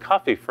are growing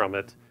coffee from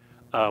it,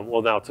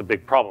 well, now it's a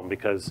big problem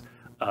because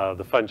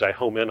the fungi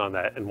home in on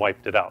that and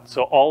wiped it out.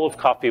 So all of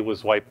coffee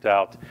was wiped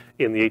out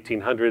in the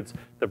 1800s.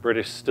 The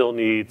British still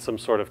need some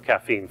sort of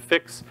caffeine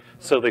fix,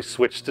 so they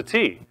switched to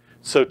tea.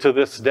 So to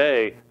this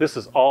day, this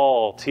is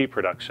all tea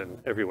production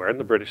everywhere, and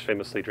the British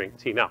famously drink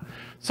tea now.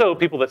 So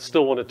people that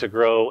still wanted to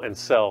grow and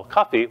sell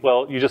coffee,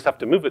 well, you just have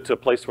to move it to a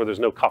place where there's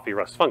no coffee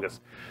rust fungus.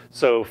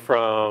 So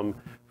from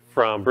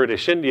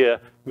British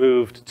India,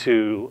 moved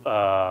to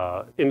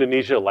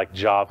Indonesia, like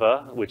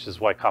Java, which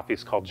is why coffee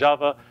is called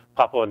Java.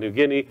 Papua New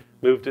Guinea,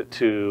 moved it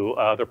to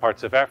other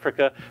parts of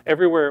Africa.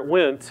 Everywhere it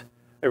went,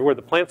 everywhere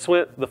the plants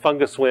went, the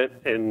fungus went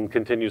and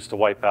continues to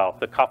wipe out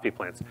the coffee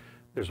plants.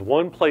 There's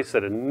one place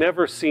that had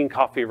never seen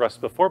coffee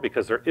rust before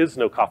because there is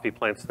no coffee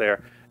plants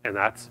there, and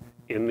that's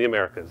in the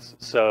Americas.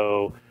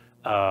 So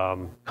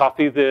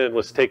coffee then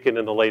was taken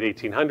in the late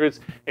 1800s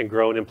and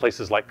grown in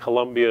places like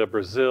Colombia,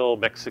 Brazil,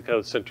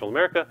 Mexico, Central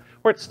America,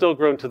 where it's still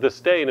grown to this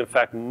day. And in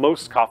fact,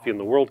 most coffee in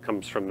the world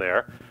comes from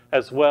there,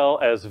 as well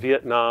as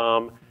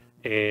Vietnam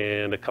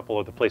and a couple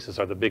other places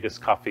are the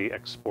biggest coffee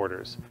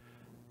exporters.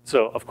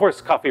 So of course,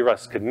 coffee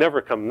rust could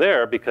never come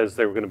there because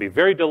they were going to be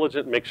very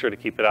diligent and make sure to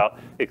keep it out,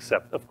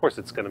 except of course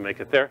it's going to make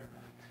it there.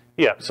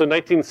 Yeah, so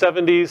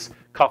 1970s,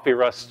 coffee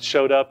rust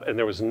showed up and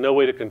there was no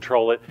way to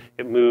control it.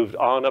 It moved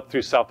on up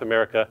through South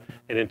America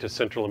and into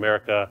Central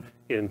America,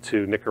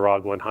 into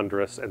Nicaragua and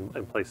Honduras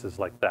and places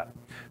like that.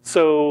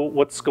 So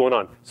what's going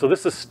on? So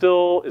this is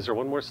still, is there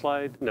one more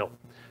slide? No.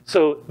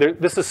 So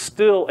this is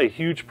still a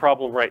huge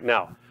problem right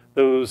now.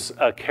 Those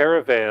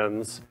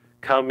caravans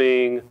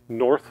coming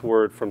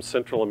northward from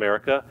Central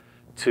America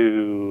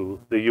to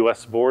the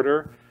US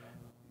border,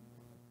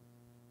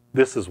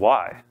 this is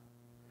why.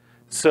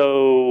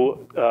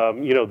 So,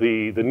 you know,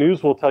 the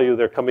news will tell you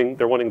they're coming,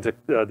 they're wanting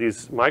to,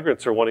 these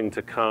migrants are wanting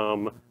to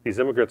come, these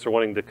immigrants are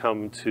wanting to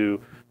come to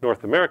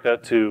North America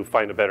to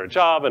find a better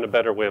job and a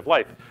better way of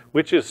life,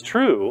 which is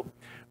true,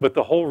 but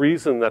the whole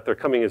reason that they're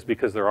coming is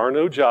because there are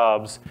no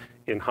jobs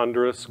in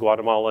Honduras,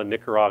 Guatemala,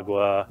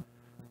 Nicaragua,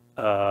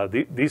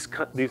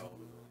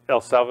 El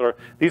Salvador,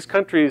 these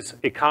countries'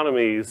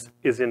 economies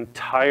is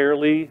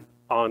entirely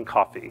on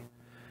coffee.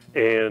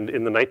 And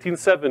in the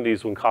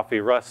 1970s, when coffee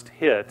rust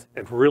hit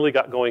and really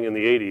got going in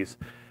the 80s,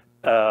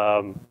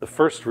 the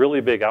first really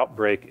big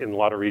outbreak in a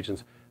lot of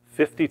regions,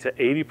 50 to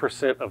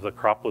 80% of the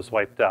crop was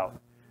wiped out.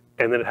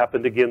 And then it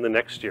happened again the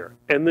next year,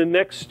 and the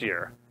next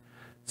year.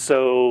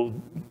 So,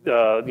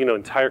 you know,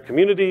 entire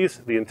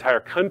communities, the entire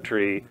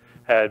country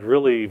had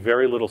really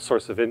very little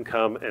source of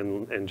income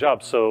and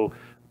jobs. So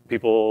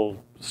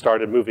people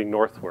started moving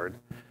northward.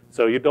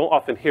 So you don't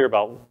often hear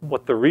about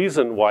what the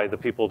reason why the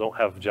people don't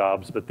have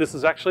jobs, but this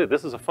is actually,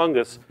 this is a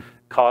fungus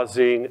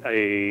causing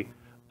a,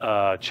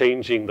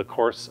 changing the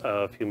course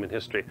of human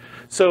history.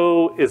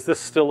 So is this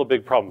still a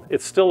big problem?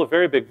 It's still a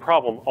very big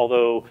problem,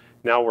 although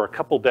now we're a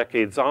couple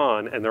decades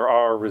on and there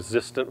are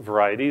resistant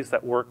varieties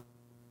that work,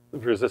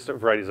 resistant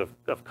varieties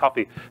of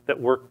coffee that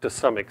work to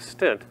some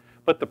extent.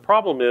 But the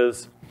problem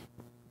is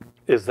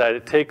that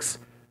it takes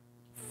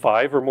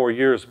 5 or more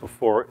years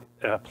before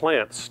a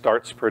plant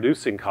starts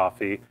producing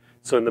coffee.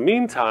 So in the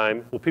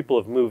meantime, well, people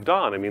have moved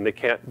on. I mean, they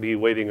can't be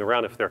waiting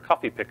around if they're a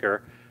coffee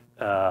picker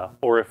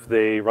or if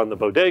they run the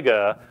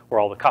bodega where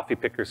all the coffee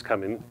pickers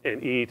come in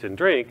and eat and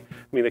drink. I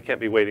mean, they can't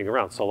be waiting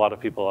around. So a lot of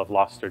people have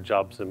lost their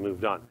jobs and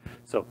moved on.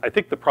 So I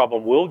think the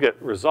problem will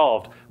get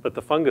resolved, but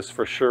the fungus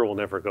for sure will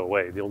never go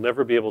away. You'll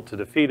never be able to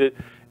defeat it.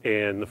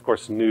 And of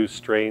course, new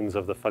strains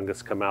of the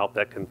fungus come out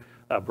that can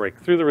break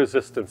through the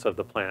resistance of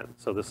the plant.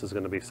 So this is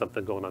going to be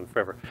something going on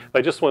forever. But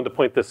I just wanted to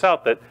point this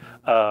out that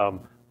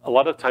a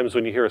lot of times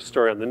when you hear a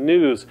story on the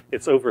news,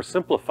 it's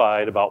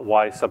oversimplified about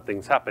why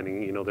something's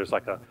happening. You know, there's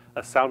like a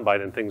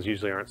soundbite and things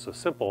usually aren't so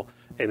simple.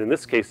 And in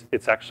this case,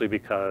 it's actually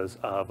because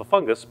of a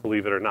fungus,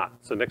 believe it or not.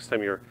 So next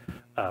time you're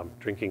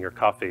drinking your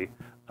coffee,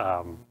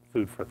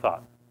 food for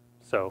thought.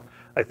 So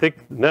I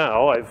think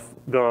now I've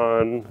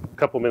gone a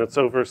couple minutes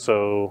over,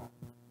 so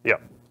yeah.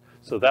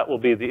 So that will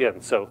be the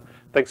end. So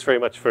thanks very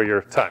much for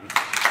your time.